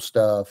 medical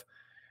stuff,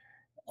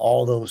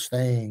 all those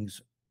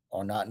things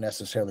are not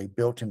necessarily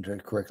built into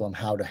the curriculum.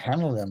 How to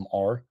handle them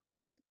are,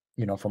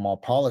 from our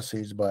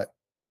policies, but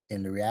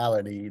in the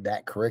reality,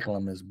 that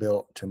curriculum is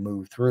built to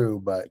move through,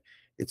 but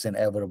it's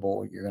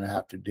inevitable. You're going to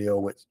have to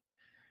deal with,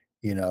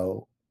 you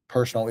know,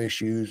 personal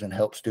issues and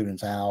help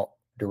students out,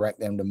 direct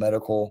them to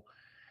medical.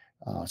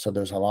 So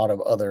there's a lot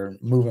of other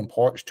moving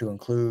parts to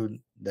include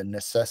the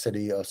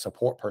necessity of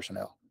support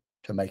personnel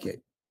to make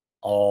it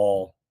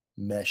all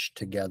mesh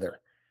together.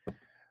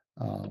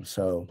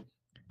 So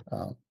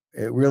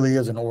it really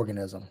is an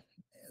organism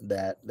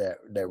that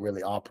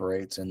really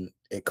operates, and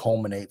it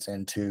culminates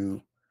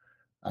into,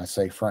 I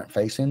say, front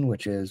facing,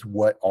 which is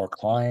what our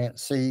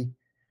clients see.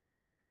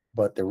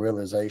 But the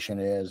realization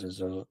is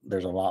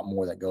there's a lot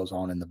more that goes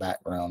on in the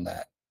background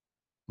that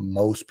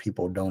most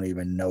people don't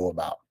even know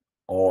about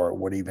or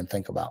would even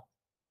think about.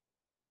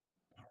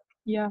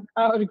 yeah,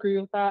 I would agree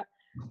with that.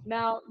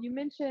 Now, you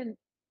mentioned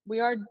we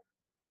are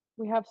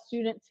we have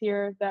students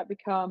here that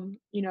become,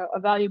 a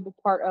valuable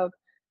part of,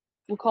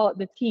 we'll call it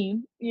the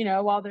team,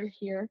 while they're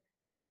here.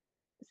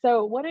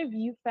 So, what have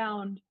you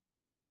found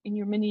in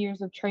your many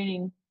years of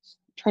training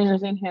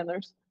trainers and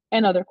handlers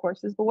and other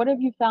courses, but what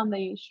have you found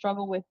they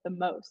struggle with the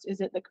most?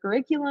 Is it the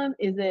curriculum?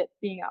 Is it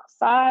being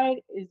outside?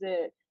 Is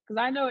it because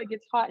I know it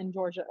gets hot in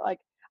Georgia. Like,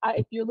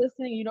 if you're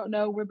listening, you don't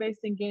know we're based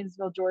in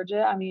Gainesville,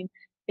 Georgia. I mean,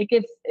 it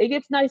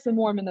gets nice and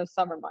warm in those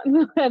summer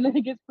months, and then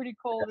it gets pretty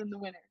cold in the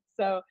winter.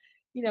 So,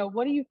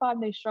 what do you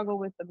find they struggle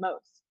with the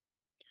most?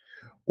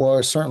 Well,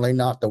 it's certainly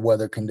not the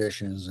weather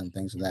conditions and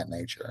things of that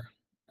nature.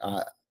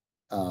 Uh,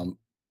 um,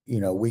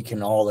 we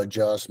can all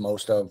adjust.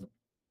 Most of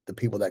the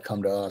people that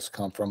come to us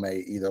come from a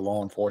either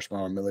law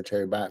enforcement or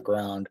military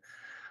background,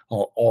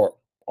 or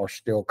are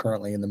still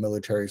currently in the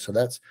military. So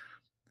that's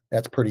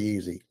pretty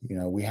easy.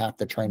 We have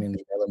to train in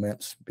the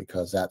elements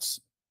because that's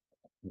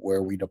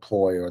where we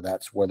deploy, or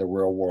that's where the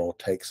real world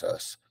takes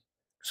us.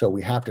 So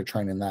we have to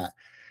train in that.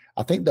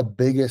 I think the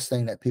biggest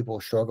thing that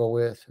people struggle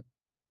with,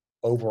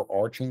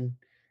 overarching,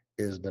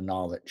 is the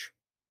knowledge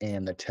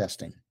and the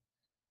testing.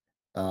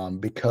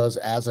 Because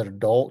as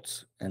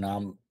adults, and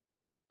I'm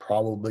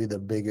probably the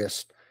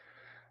biggest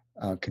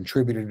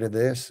contributor to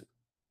this,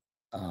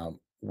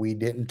 we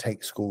didn't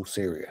take school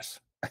serious.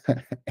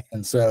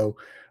 And so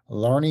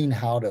learning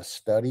how to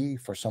study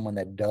for someone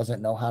that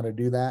doesn't know how to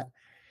do that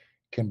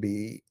can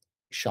be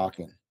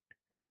shocking.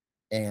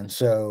 And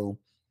so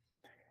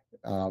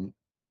um,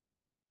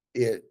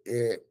 it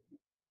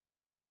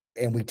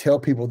and we tell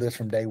people this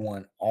from day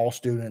one, all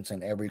students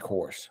in every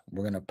course,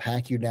 we're going to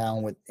pack you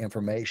down with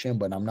information,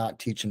 but I'm not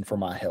teaching for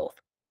my health.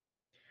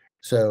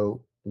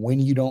 So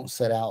when you don't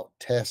set out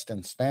tests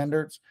and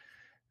standards,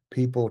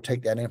 people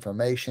take that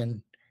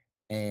information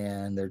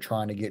and they're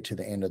trying to get to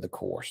the end of the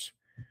course.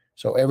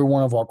 So every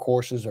one of our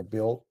courses are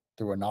built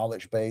through a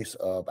knowledge base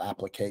of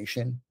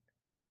application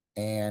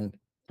and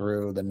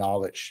through the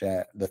knowledge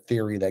that the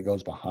theory that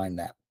goes behind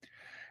that.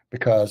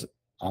 Because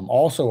I'm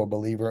also a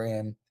believer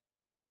in,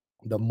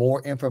 the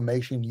more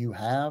information you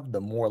have,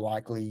 the more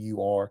likely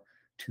you are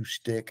to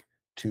stick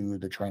to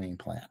the training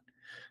plan.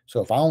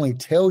 So if I only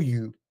tell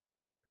you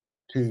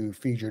to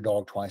feed your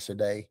dog twice a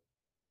day,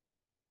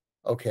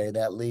 okay,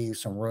 that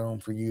leaves some room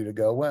for you to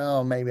go,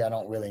 well, maybe I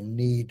don't really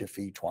need to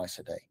feed twice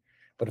a day.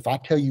 But if I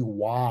tell you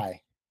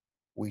why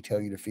we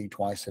tell you to feed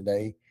twice a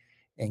day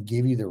and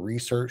give you the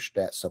research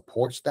that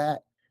supports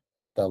that,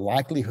 the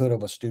likelihood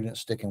of a student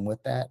sticking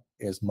with that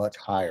is much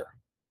higher.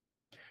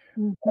 I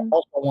Mhm.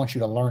 also want you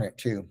to learn it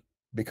too,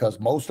 because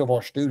most of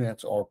our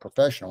students are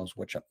professionals,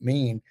 which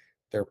mean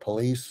they're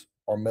police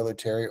or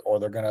military, or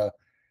they're going to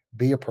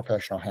be a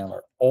professional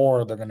handler,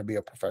 or they're going to be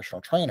a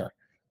professional trainer.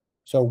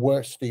 So,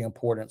 what's the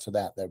importance of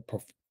that?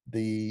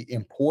 The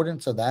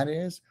importance of that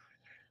is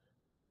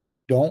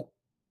don't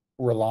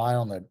rely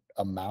on the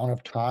amount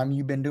of time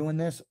you've been doing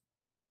this,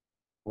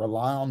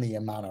 rely on the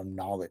amount of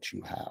knowledge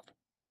you have.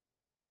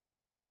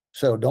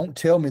 So don't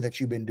tell me that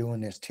you've been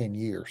doing this 10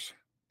 years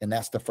and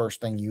that's the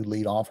first thing you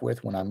lead off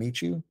with when I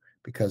meet you,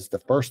 because the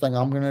first thing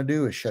I'm going to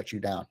do is shut you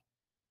down.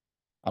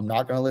 I'm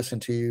not going to listen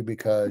to you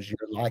because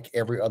you're like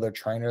every other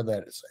trainer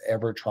that has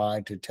ever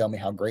tried to tell me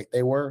how great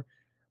they were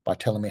by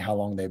telling me how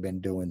long they've been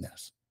doing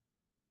this.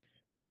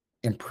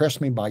 Impress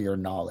me by your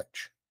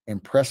knowledge.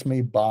 Impress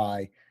me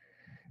by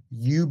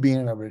you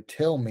being able to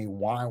tell me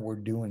why we're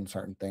doing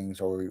certain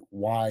things or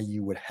why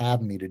you would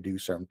have me to do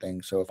certain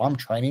things. So if I'm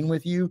training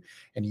with you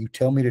and you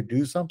tell me to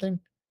do something,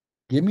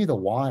 give me the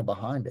why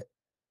behind it.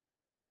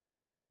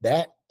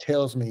 That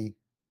tells me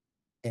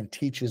and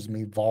teaches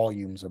me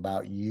volumes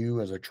about you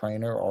as a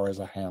trainer or as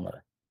a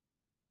handler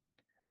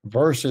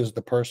versus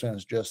the person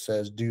that just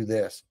says, do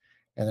this.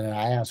 And then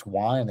I ask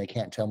why and they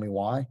can't tell me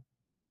why.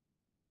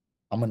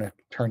 I'm going to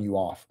turn you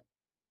off.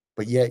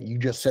 But yet you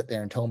just sit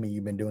there and told me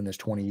you've been doing this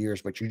 20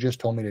 years, but you just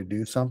told me to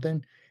do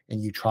something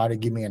and you try to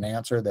give me an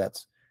answer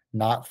that's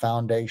not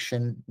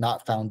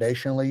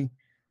foundationally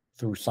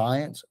through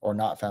science or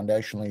not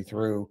foundationally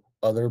through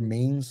other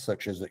means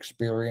such as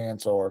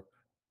experience or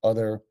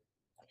other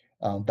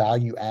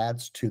value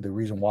adds to the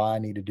reason why I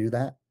need to do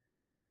that.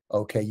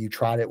 Okay, you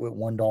tried it with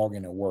one dog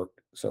and it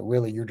worked. So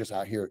really, you're just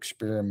out here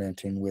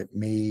experimenting with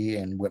me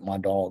and with my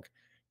dog.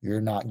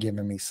 You're not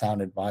giving me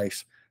sound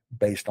advice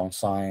based on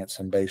science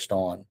and based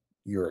on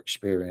your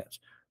experience.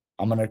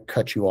 I'm going to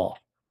cut you off.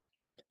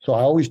 So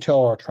I always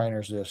tell our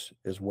trainers this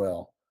as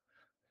well.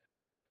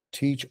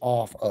 Teach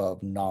off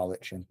of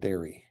knowledge and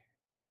theory.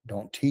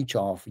 Don't teach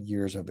off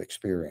years of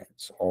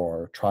experience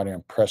or try to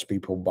impress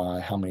people by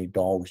how many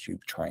dogs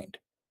you've trained.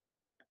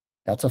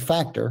 That's a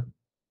factor,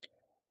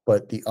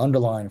 but the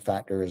underlying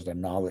factor is the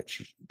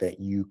knowledge that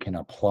you can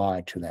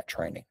apply to that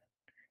training.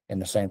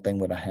 And the same thing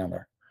with a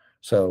hammer.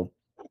 So,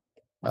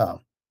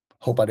 um,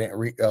 hope I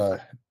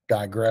didn't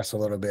digress a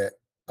little bit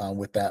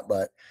with that,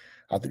 but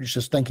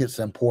just think it's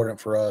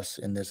important for us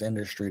in this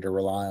industry to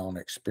rely on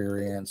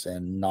experience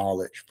and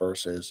knowledge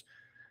versus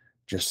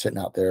just sitting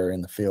out there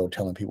in the field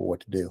telling people what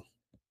to do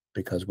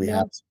because we Yeah.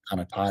 have some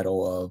kind of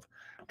title of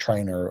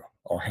trainer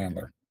or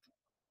handler.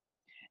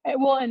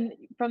 Well, and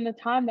from the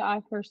time that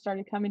I first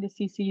started coming to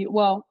CCU,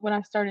 well, when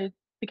I started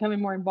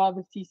becoming more involved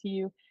with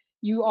CCU,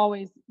 you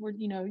always were,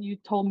 you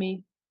told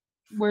me,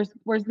 "Where's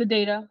the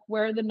data?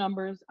 Where are the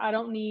numbers? I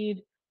don't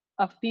need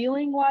a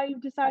feeling why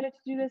you've decided to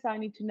do this. I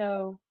need to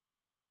know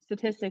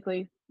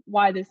statistically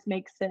why this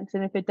makes sense.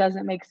 And if it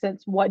doesn't make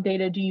sense, what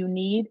data do you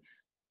need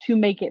to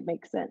make it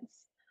make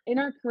sense?" In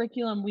our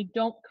curriculum, we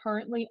don't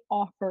currently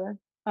offer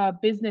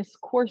business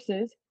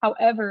courses.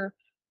 However,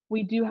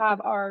 we do have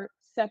our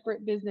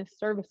separate business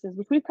services,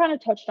 which we've kind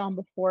of touched on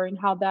before, and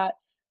how that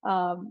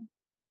um,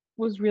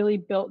 was really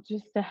built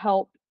just to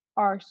help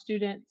our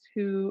students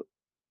who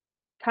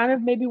kind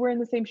of maybe were in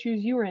the same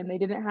shoes you were in. They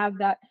didn't have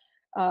that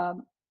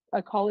um,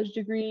 a college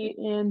degree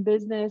in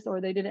business, or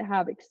they didn't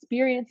have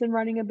experience in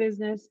running a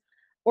business,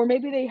 or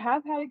maybe they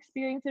have had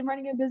experience in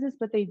running a business,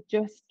 but they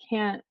just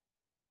can't.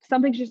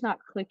 Something's just not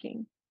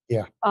clicking.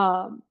 Yeah.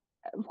 Um,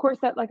 of course,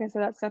 that, like I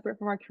said, that's separate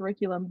from our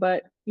curriculum.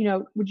 But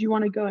would you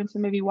want to go into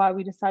maybe why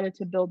we decided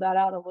to build that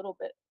out a little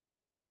bit?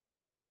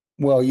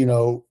 Well,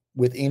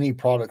 with any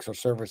products or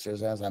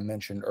services, as I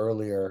mentioned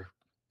earlier,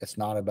 it's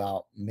not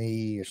about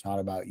me, it's not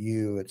about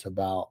you, it's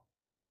about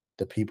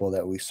the people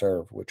that we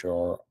serve, which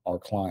are our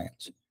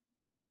clients,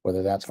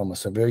 whether that's from a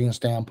civilian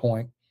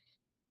standpoint,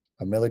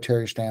 a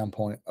military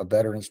standpoint, a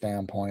veteran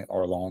standpoint,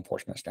 or a law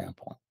enforcement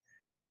standpoint.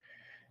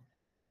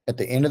 At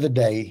the end of the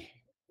day,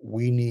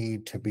 we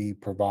need to be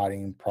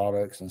providing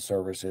products and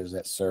services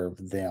that serve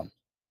them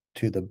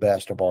to the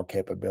best of our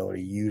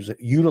capability,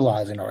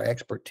 utilizing our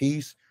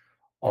expertise,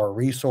 our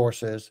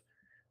resources,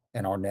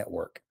 and our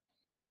network.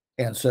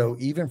 And so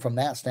even from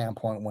that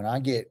standpoint, when I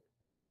get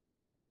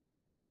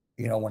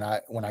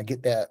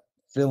that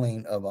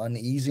feeling of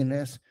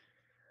uneasiness,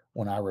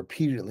 when I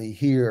repeatedly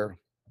hear,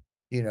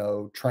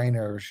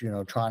 trainers,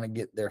 trying to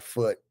get their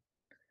foot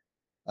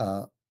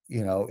uh,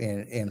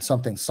 in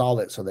something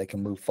solid so they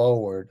can move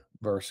forward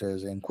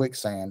versus in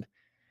quicksand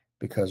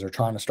because they're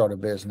trying to start a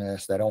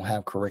business. They don't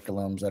have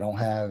curriculums, they don't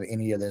have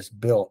any of this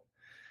built,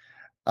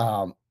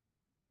 um,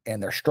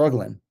 and they're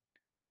struggling.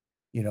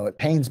 It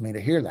pains me to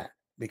hear that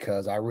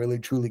because I really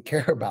truly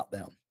care about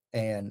them.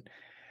 And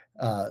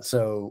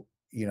so,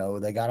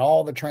 they got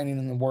all the training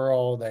in the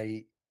world.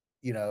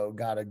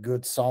 got a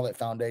good solid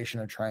foundation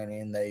of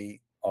training.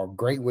 They are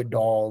great with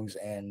dogs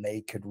and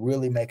they could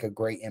really make a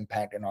great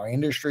impact in our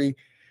industry,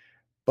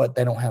 but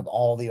they don't have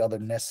all the other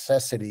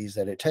necessities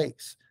that it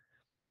takes,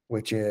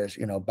 which is,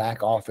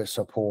 back office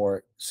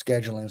support,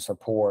 scheduling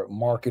support,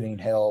 marketing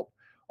help,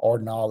 or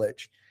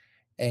knowledge.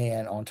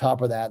 And on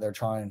top of that, they're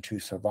trying to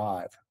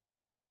survive.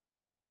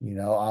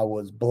 I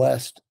was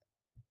blessed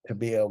to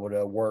be able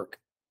to work,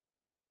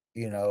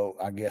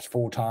 I guess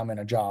full time in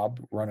a job,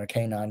 run a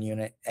canine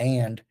unit,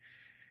 and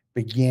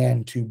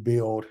begin to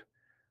build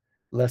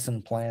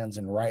lesson plans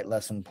and write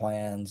lesson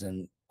plans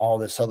and all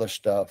this other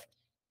stuff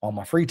on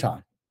my free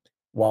time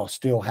while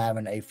still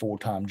having a full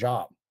time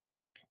job.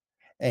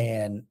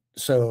 And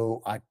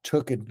so I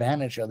took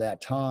advantage of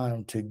that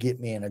time to get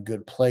me in a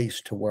good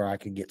place to where I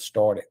could get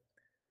started.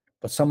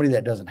 But somebody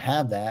that doesn't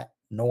have that,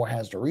 nor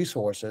has the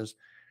resources,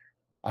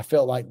 I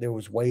felt like there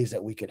was ways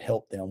that we could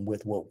help them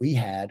with what we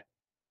had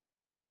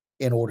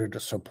in order to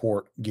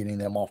support getting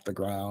them off the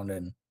ground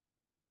and,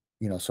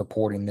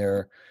 supporting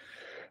their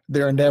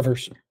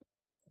endeavors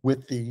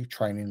with the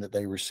training that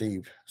they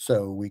received.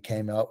 So we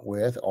came up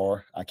with,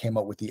 or I came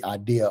up with the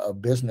idea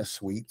of business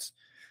suites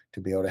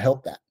to be able to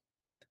help that.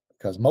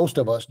 Because most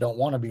of us don't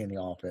want to be in the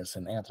office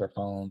and answer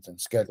phones and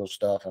schedule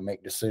stuff and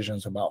make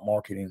decisions about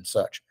marketing and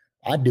such.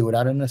 I do it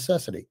out of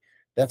necessity.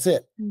 That's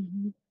it.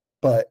 Mhm.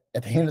 But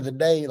at the end of the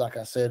day, like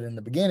I said in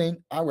the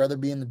beginning, I'd rather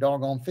be in the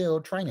doggone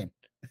field training.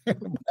 But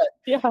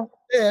Yeah,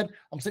 instead,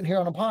 I'm sitting here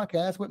on a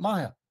podcast with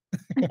Maya.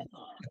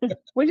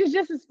 which is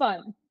just as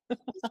fun.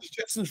 It's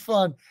just as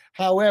fun.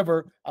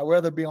 However, I'd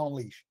rather be on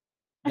leash.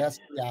 That's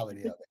the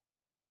reality of it.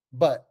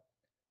 But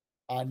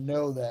I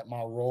know that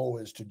my role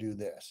is to do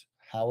this.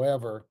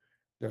 However,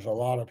 there's a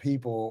lot of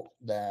people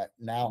that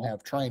now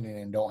have training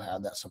and don't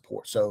have that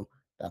support. So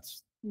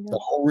that's the Yeah,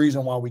 whole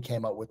reason why we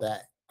came up with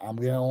that. I'm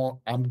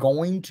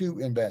going to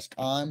invest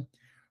time,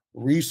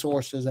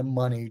 resources, and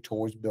money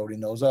towards building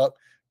those up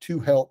to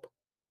help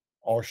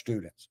our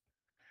students.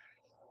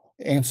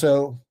 And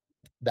so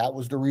that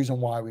was the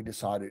reason why we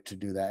decided to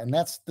do that. And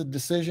that's the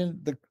decision,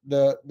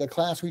 the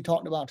class we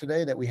talked about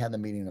today that we had the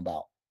meeting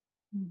about.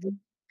 mhm,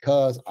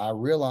 Because I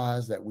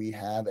realized that we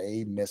have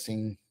a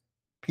missing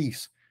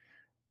piece,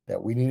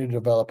 that we need to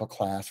develop a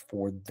class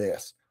for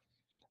this.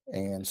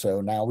 And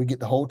so now we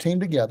get the whole team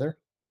together.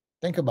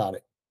 Think about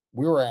it.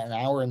 We were at an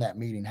hour in that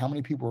meeting. How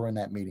many people were in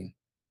that meeting?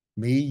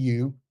 Me,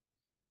 you,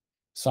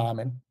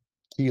 Simon,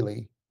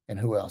 Keely, and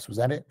who else? Was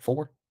that it?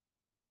 Four?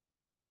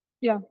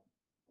 yeah,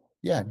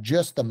 Yeah,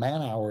 just the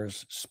man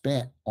hours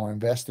spent or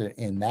invested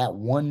in that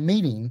one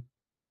meeting.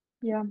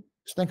 yeah,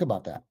 Just think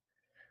about that.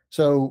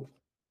 So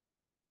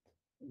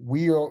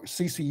we are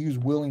CCU's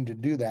willing to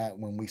do that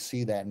when we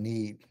see that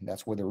need.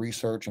 That's where the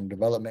research and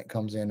development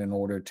comes in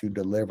order to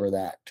deliver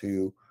that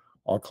to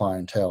our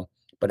clientele.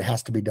 But it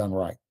has to be done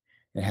right.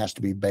 It has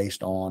to be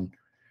based on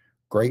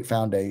great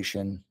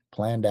foundation,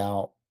 planned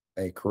out,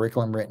 a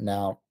curriculum written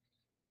out,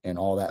 and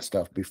all that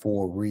stuff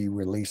before we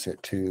release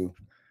it to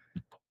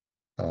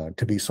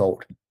be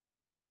sold.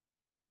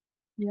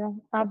 yeah,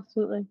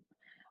 absolutely.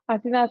 I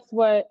think that's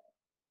what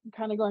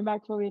kind of going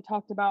back to what we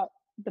talked about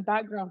the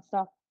background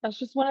stuff. That's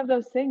just one of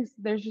those things.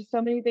 There's just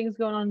so many things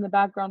going on in the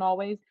background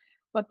always.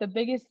 But the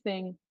biggest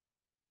thing,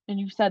 and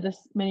you've said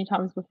this many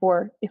times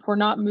before, if we're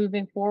not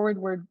moving forward,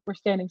 we're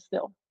standing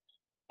still.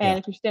 Yeah, And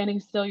if you're standing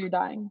still, you're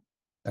dying.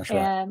 that's right.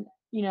 And,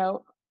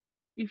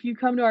 if you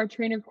come to our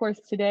trainer course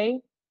today,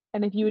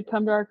 and if you would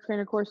come to our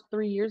trainer course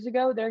 3 years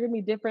ago, there are gonna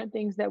be different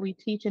things that we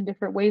teach and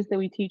different ways that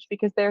we teach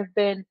because there have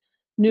been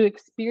new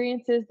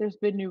experiences, there's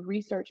been new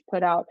research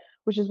put out,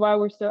 which is why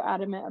we're so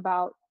adamant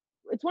about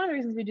it's one of the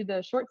reasons we do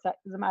the short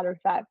sets, as a matter of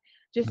fact,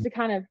 just Mhm. to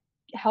kind of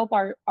help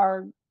our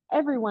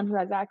everyone who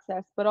has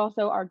access, but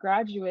also our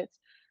graduates,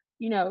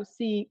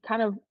 see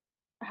kind of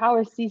how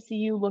is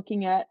CCU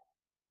looking at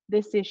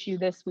this issue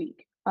this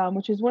week,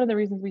 which is one of the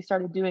reasons we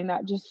started doing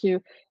that, just to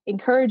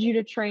encourage you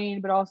to train,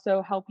 but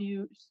also help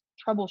you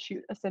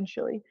troubleshoot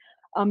essentially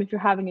if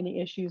you're having any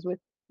issues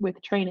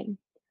with training.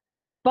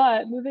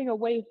 But moving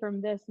away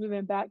from this,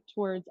 moving back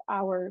towards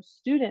our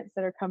students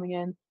that are coming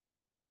in,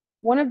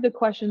 one of the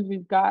questions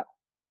we've got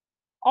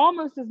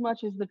almost as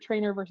much as the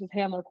trainer versus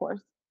handler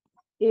course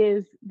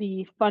is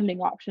the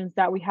funding options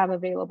that we have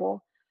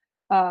available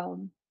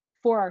um,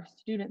 for our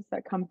students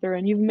that come through.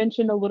 And you've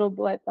mentioned a little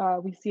bit,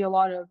 we see a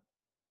lot of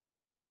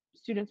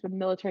students with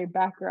military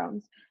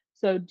backgrounds.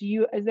 So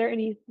is there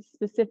any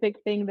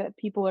specific thing that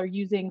people are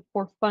using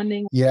for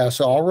funding? Yeah,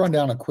 so I'll run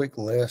down a quick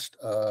list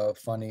of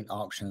funding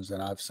options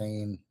that I've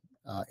seen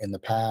in the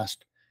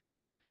past,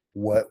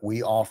 what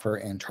we offer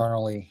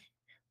internally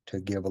to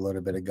give a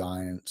little bit of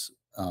guidance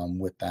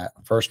with that.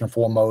 First and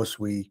foremost,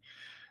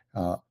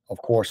 of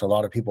course, a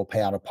lot of people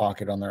pay out of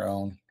pocket on their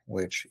own,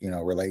 which,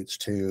 relates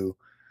to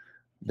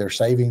their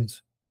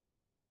savings.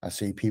 I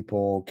see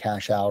people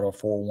cash out of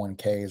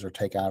 401ks or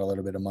take out a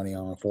little bit of money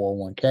on a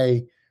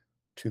 401k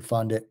to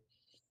fund it.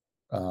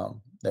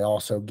 They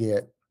also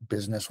get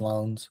business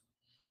loans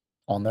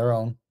on their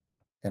own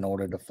in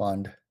order to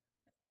fund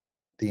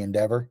the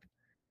endeavor.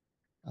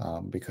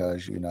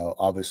 because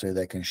obviously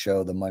they can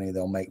show the money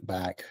they'll make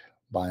back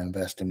by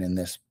investing in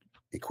this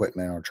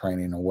equipment or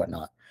training or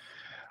whatnot.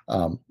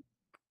 Um,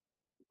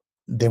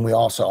 then we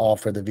also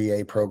offer the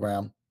VA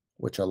program,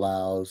 which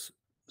allows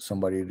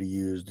somebody to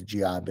use the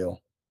GI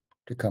Bill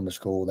to come to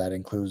school. That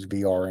includes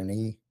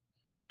VRNE,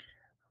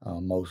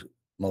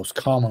 most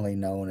commonly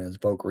known as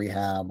voc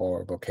rehab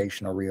or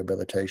vocational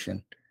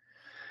rehabilitation.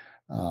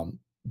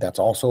 That's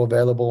also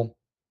available.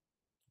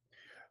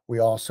 We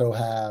also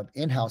have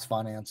in-house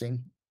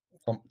financing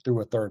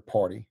through a third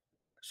party.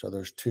 So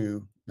there's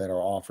two that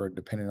are offered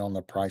depending on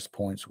the price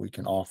points. We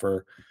can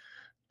offer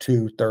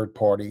two third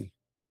party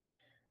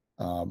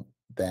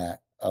that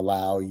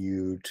allow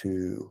you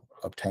to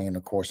obtain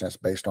a course that's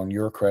based on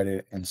your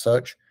credit and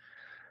such.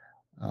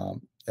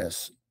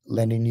 That's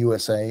Lending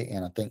USA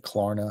and I think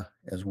Klarna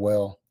as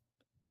well.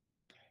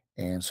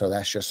 And so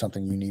that's just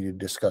something you need to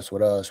discuss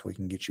with us. We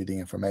can get you the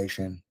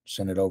information,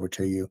 send it over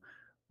to you.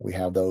 We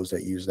have those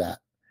that use that.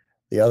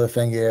 The other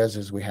thing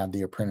is we have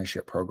the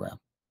apprenticeship program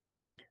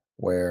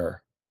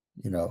where,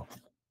 you know,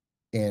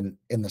 in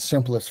the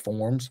simplest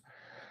forms,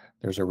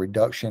 there's a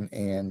reduction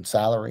in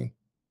salary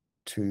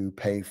to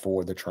pay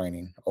for the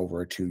training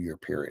over a 2-year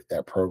period.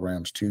 That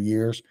program's 2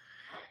 years,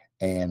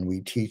 and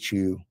we teach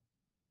you,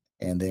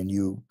 and then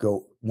you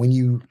go when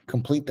you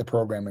complete the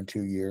program in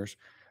 2 years,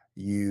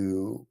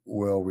 you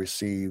will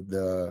receive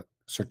the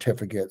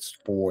certificates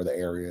for the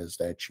areas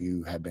that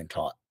you have been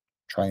taught,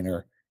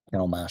 trainer,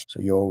 kennel master.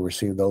 So you'll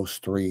receive those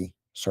 3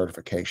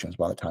 certifications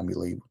by the time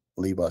you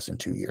leave us in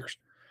 2 years.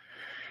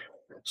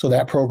 So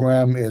that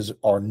program is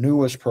our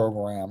newest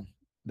program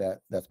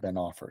that's been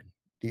offered.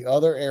 The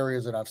other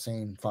areas that I've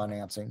seen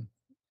financing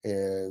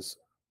is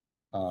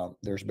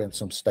there's been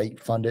some state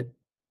funded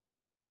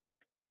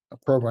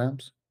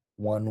programs.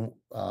 One,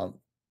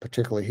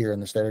 particularly here in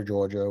the state of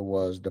Georgia,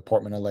 was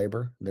Department of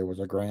Labor. There was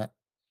a grant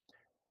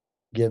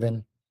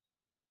given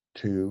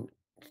to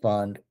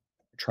fund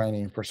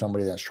training for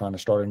somebody that's trying to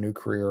start a new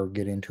career or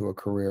get into a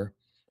career.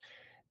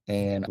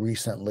 And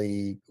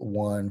recently,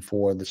 one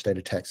for the state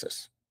of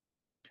Texas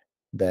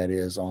that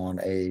is on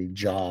a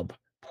job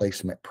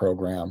placement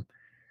program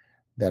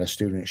that a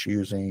student's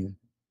using.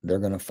 They're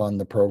going to fund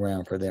the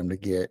program for them to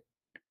get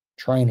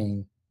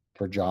training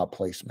for job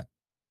placement.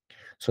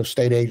 So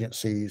state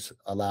agencies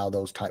allow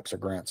those types of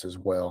grants as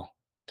well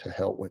to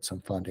help with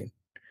some funding.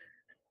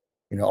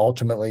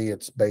 Ultimately,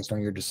 it's based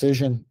on your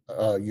decision,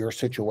 your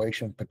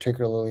situation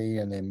particularly,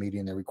 and then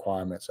meeting the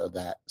requirements of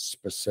that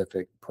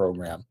specific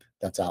program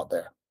that's out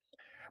there.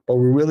 But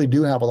we really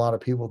do have a lot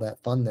of people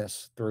that fund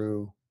this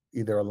through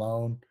either a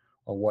loan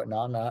or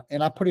whatnot.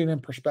 And I put it in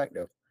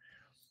perspective.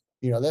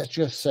 Let's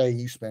just say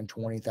you spend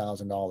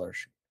 $20,000.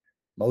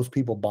 Most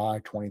people buy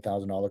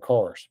 $20,000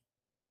 cars.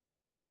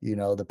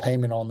 The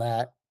payment on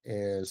that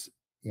is,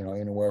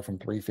 anywhere from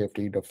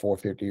 350 to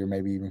 450 or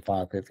maybe even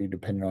 550,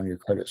 depending on your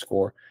credit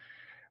score.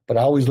 But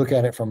I always look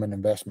at it from an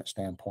investment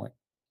standpoint.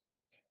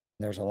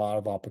 There's a lot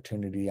of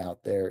opportunity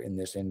out there in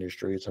this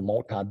industry. It's a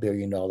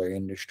multi-billion-dollar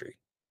industry.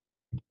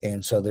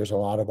 And so there's a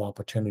lot of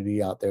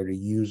opportunity out there to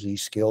use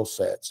these skill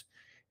sets.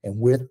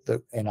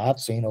 And I've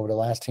seen over the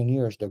last 10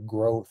 years, the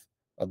growth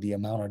of the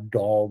amount of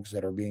dogs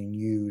that are being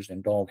used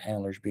and dog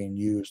handlers being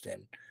used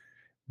in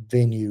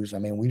venues. I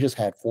mean, we just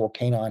had 4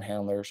 canine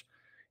handlers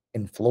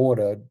in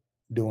Florida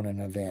doing an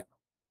event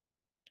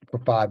for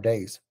 5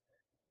 days,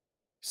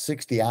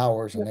 60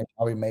 hours, and they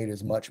probably made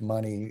as much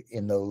money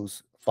in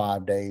those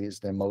 5 days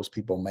than most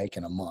people make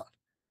in a month.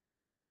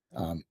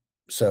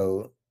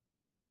 So,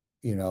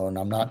 and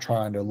I'm not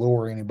trying to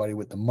lure anybody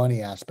with the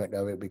money aspect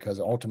of it, because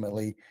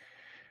ultimately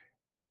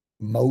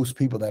most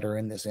people that are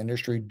in this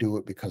industry do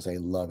it because they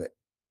love it.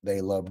 They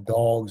love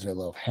dogs, they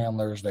love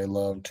handlers, they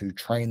love to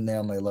train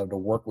them, they love to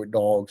work with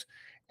dogs,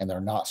 and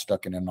they're not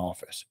stuck in an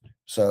office.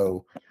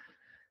 So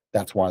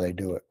that's why they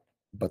do it.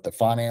 But the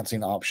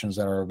financing options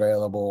that are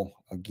available,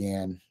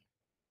 again,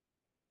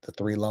 the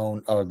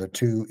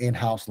 2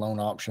 in-house loan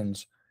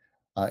options,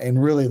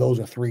 and really those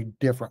are 3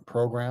 different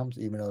programs,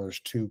 even though there's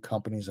 2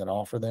 companies that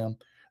offer them.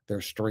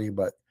 There's 3,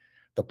 but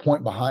the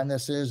point behind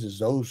this is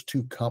those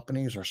 2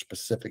 companies are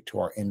specific to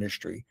our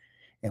industry,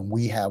 and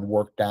we have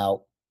worked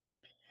out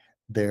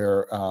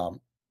their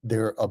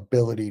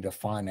ability to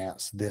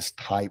finance this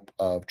type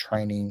of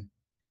training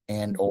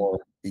and or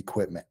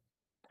equipment.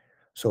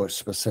 So it's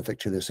specific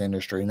to this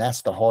industry, and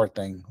that's the hard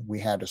thing. We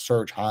had to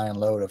search high and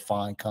low to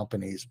find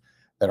companies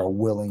that are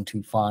willing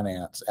to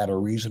finance at a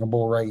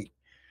reasonable rate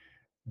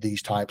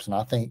these types. And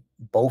I think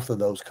both of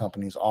those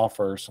companies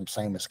offer some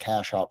same as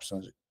cash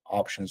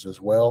options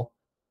as well.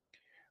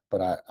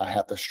 But I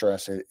have to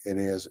stress it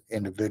is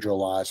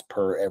individualized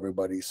per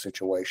everybody's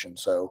situation.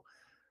 So,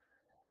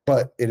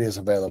 but it is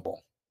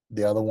available.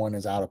 The other one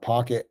is out of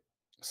pocket,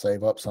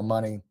 save up some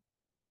money.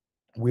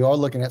 We are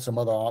looking at some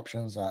other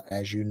options.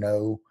 As you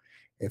know,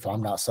 if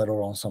I'm not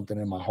settled on something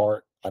in my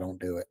heart, I don't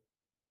do it.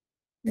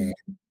 And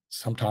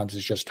sometimes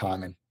it's just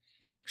timing.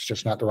 It's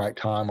just not the right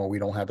time, or we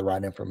don't have the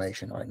right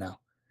information right now.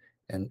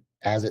 And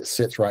as it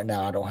sits right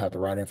now, I don't have the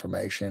right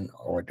information,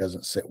 or it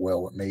doesn't sit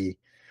well with me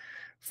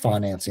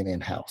financing in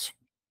house.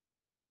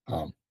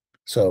 Um,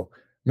 so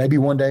maybe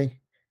one day,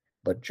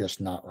 but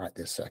just not right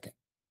this second.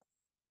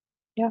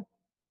 Yeah.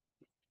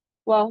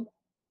 Well,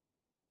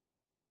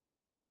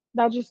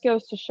 that just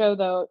goes to show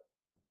though,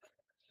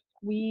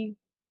 we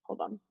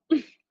hold on.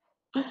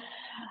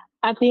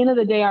 At the end of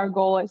the day, our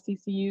goal at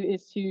CCU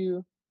is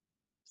to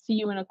see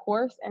you in a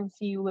course and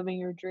see you living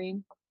your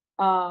dream.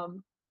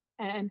 Um,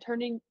 and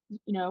turning,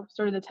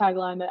 sort of the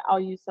tagline that I'll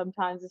use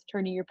sometimes is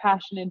turning your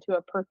passion into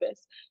a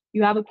purpose.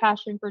 You have a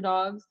passion for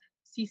dogs.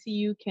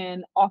 CCU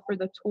can offer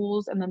the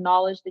tools and the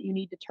knowledge that you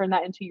need to turn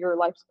that into your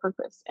life's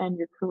purpose and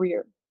your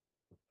career.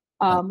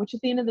 Uh, Which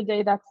at the end of the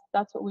day, that's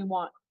what we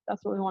want.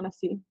 That's what we want to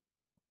see.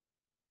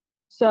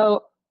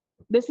 So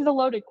this is a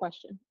loaded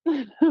question,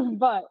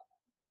 but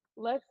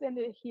let's end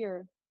it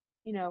here.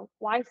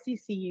 Why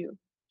CCU?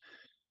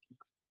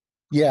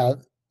 yeah,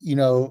 you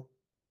know,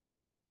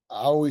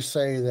 I always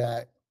say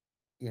that,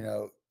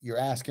 you're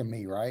asking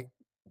me, right?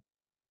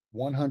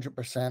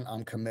 100%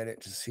 I'm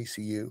committed to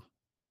CCU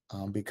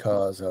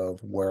because of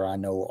where I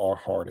know our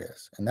heart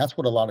is. And that's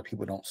what a lot of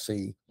people don't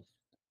see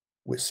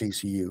with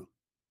CCU.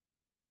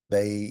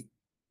 They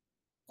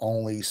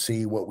only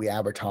see what we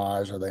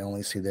advertise or they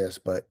only see this,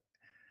 but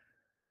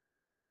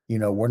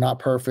we're not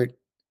perfect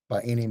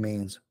by any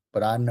means,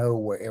 but I know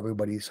where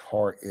everybody's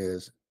heart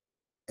is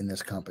in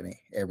this company.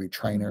 Every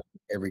trainer,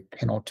 every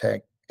kennel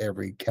tech,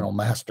 every kennel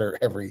master,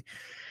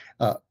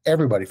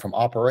 everybody from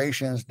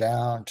operations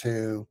down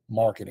to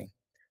marketing.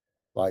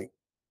 Like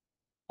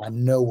I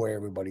know where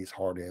everybody's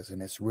heart is,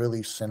 and it's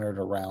really centered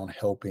around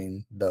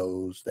helping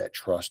those that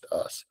trust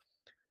us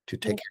to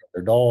take Yep. care of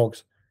their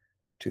dogs,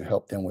 to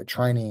help them with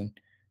training,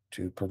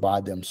 to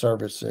provide them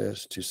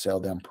services, to sell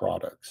them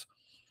products.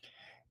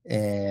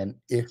 And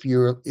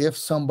if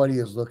somebody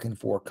is looking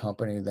for a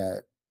company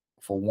that,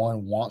 for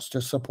one, wants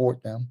to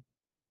support them,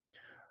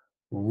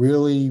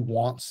 really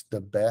wants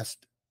the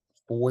best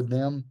for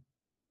them,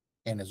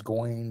 and is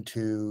going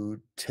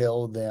to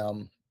tell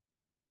them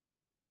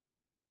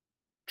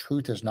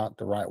truth is not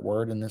the right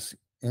word in this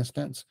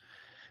instance.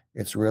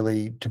 It's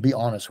really to be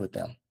honest with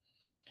them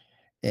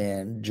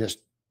and just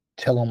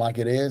tell them like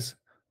it is,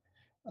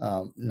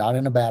 not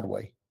in a bad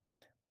way,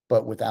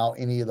 but without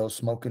any of those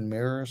smoke and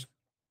mirrors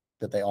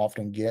that they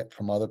often get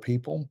from other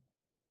people,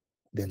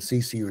 then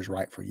CCU is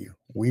right for you.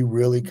 We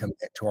really Mhm.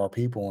 commit to our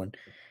people,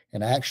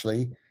 and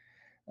actually,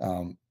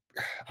 um,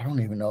 I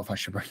don't even know if I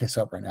should bring this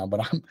up right now,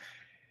 but I'm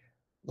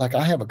like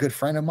I have a good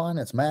friend of mine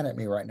that's mad at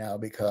me right now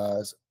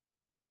because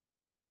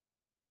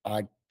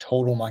I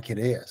told him like it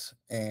is,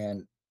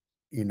 and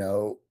you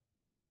know,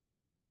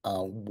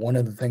 one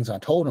of the things I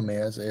told him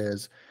is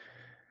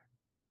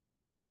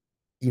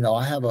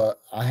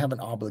I have an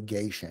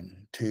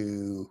obligation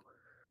to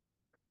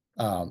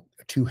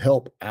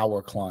help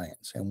our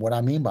clients. And what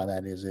I mean by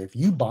that is if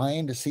you buy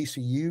into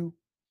CCU,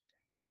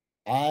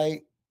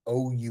 I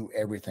owe you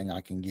everything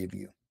I can give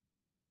you.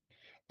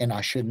 And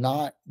I should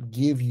not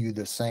give you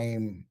the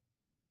same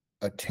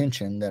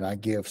attention that I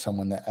give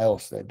someone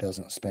else that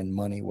doesn't spend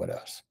money with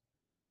us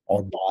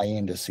or buy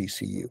into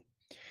CCU.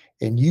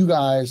 And you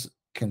guys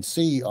can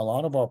see a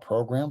lot of our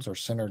programs are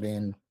centered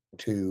in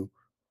to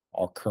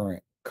our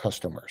current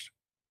customers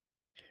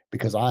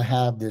because I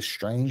have this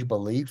strange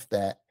belief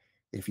that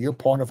if you're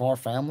part of our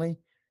family,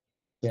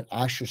 then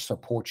I should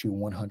support you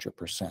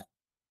 100%.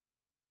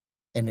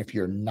 And if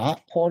you're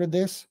not part of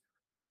this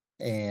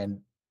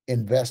and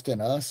invest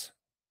in us,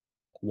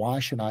 why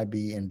should I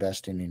be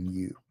investing in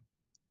you?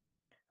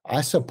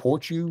 I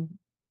support you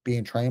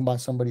being trained by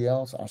somebody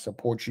else. I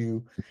support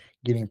you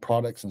getting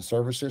products and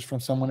services from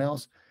someone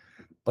else.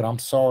 But I'm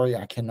sorry,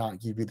 I cannot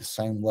give you the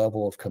same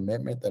level of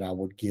commitment that I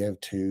would give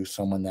to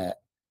someone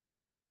that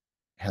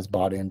has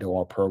bought into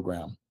our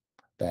program,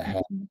 that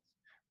has Mhm.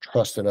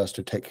 trusted us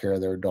to take care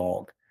of their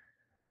dog.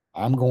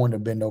 I'm going to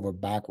bend over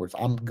backwards.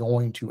 I'm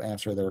going to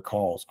answer their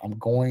calls. I'm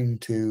going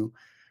to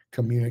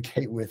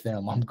communicate with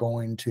them.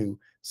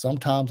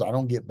 Sometimes I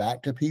don't get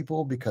back to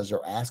people because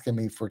they're asking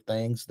me for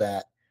things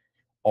that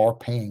our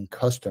paying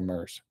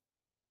customers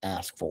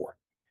ask for.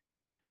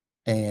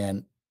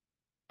 And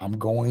I'm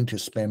going to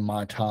spend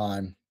my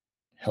time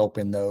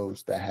helping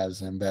those that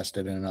has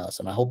invested in us.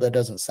 And I hope that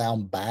doesn't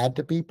sound bad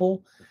to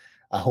people.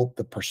 I hope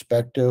the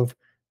perspective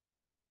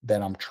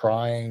that I'm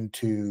trying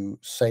to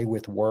say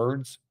with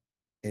words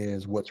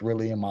is what's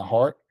really in my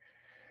heart,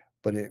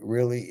 but it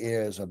really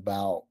is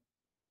about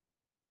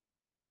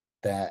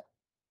that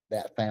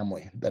that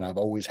family that I've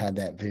always had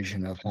that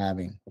vision of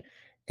having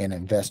and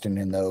investing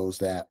in those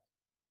that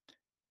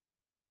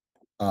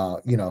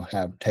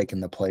have taken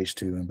the place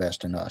to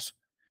invest in us.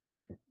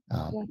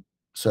 Um,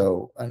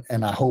 Yeah.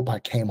 and I hope I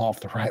came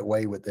off the right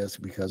way with this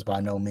because by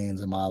no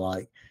means am I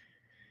like,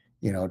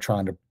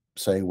 trying to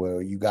say,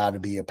 well, you got to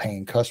be a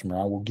paying customer.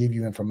 I will give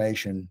you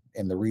information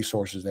and the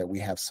resources that we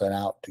have set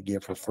out to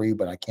give for free,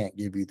 but I can't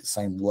give you the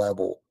same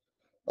level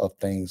of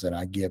things that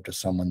I give to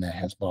someone that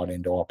has bought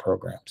into our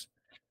programs.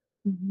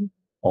 Mhm.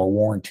 Our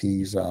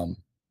warranties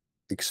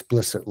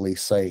explicitly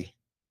say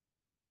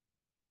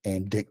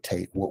and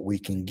dictate what we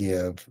can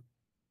give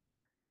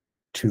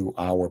to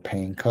our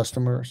paying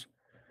customers.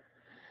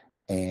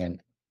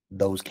 And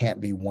those can't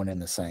be one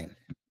and the same.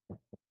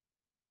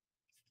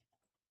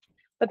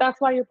 But that's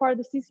why you're part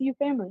of the CCU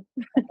family.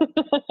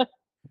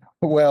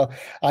 Well,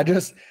 I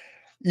just,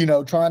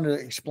 trying to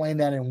explain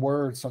that in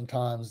words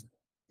sometimes,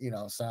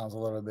 sounds a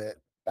little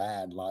bit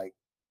bad, like,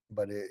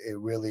 but it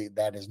really,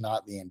 that is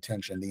not the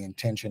intention. The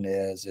intention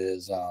is,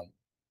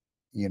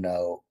 you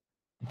know,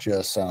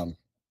 just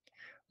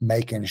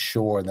making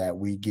sure that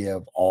we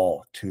give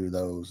all to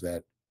those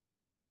that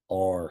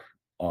are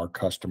our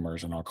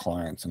customers and our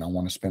clients. And I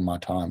want to spend my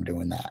time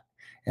doing that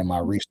and my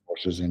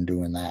resources in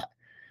doing that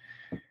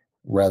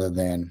rather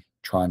than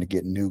trying to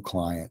get new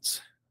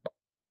clients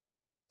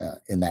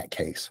in that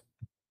case.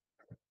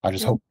 I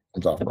just Yeah. hope it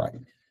comes off right.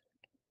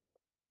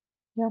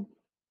 Yeah.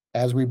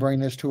 As we bring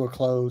this to a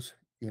close,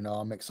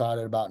 I'm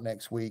excited about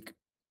next week.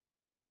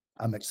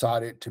 I'm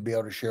excited to be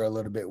able to share a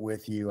little bit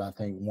with you. I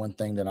think one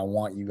thing that I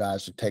want you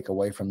guys to take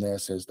away from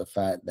this is the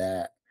fact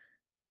that,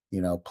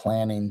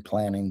 planning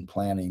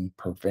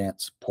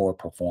prevents poor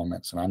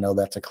performance. And I know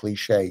that's a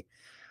cliche,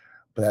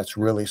 but that's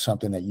really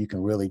something that you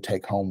can really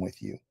take home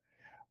with you,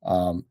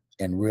 and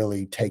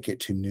really take it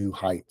to new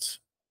heights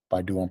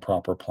by doing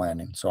proper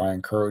planning. So I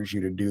encourage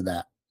you to do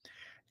that.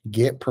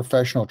 Get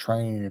professional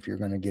training if you're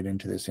going to get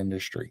into this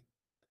industry,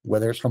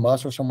 whether it's from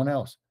us or someone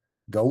else.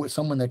 Go with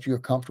someone that you're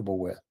comfortable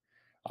with.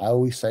 I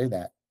always say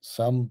that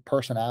some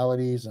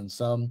personalities and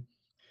some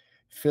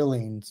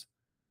feelings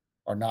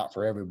are not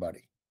for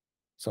everybody.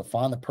 So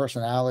find the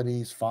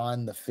personalities,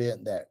 find the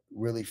fit that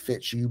really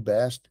fits you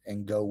best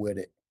and go with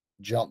it.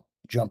 Jump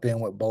in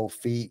with both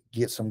feet,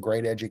 get some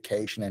great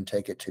education and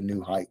take it to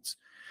new heights.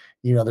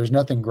 There's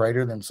nothing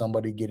greater than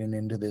somebody getting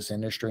into this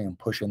industry and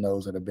pushing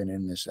those that have been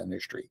in this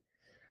industry.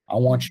 I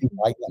want you Mhm.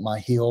 right at my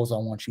heels. I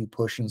want you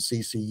pushing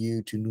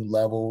CCU to new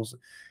levels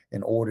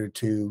in order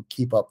to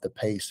keep up the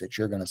pace that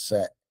you're going to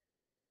set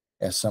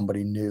as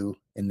somebody new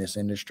in this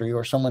industry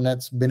or someone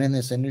that's been in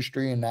this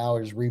industry and now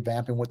is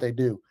revamping what they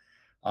do.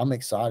 I'm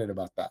excited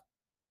about that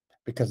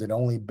because it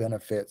only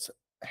benefits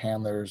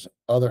handlers,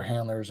 other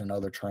handlers, and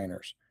other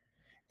trainers.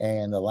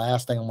 And the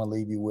last thing I'm going to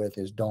leave you with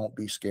is don't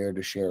be scared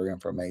to share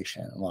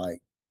information.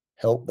 Like,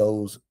 help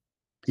those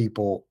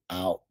people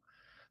out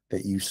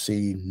that you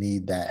see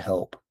need that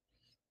help.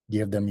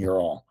 Give them your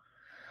all.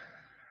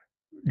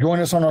 Join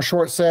us on our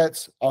short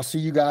sets. I'll see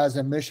you guys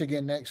in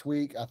Michigan next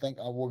week. I think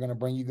we're going to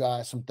bring you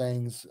guys some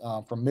things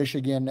from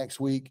Michigan next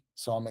week.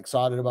 So I'm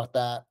excited about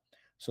that.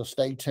 So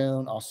stay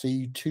tuned. I'll see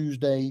you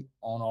Tuesday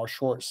on our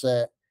short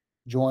set.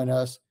 Join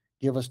us.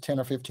 Give us 10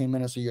 or 15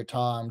 minutes of your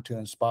time to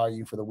inspire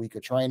you for the week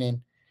of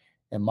training.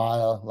 And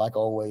Maya, like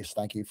always,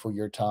 thank you for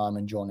your time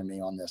and joining me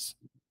on this.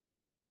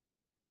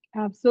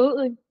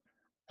 Absolutely.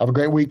 Have a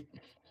great week.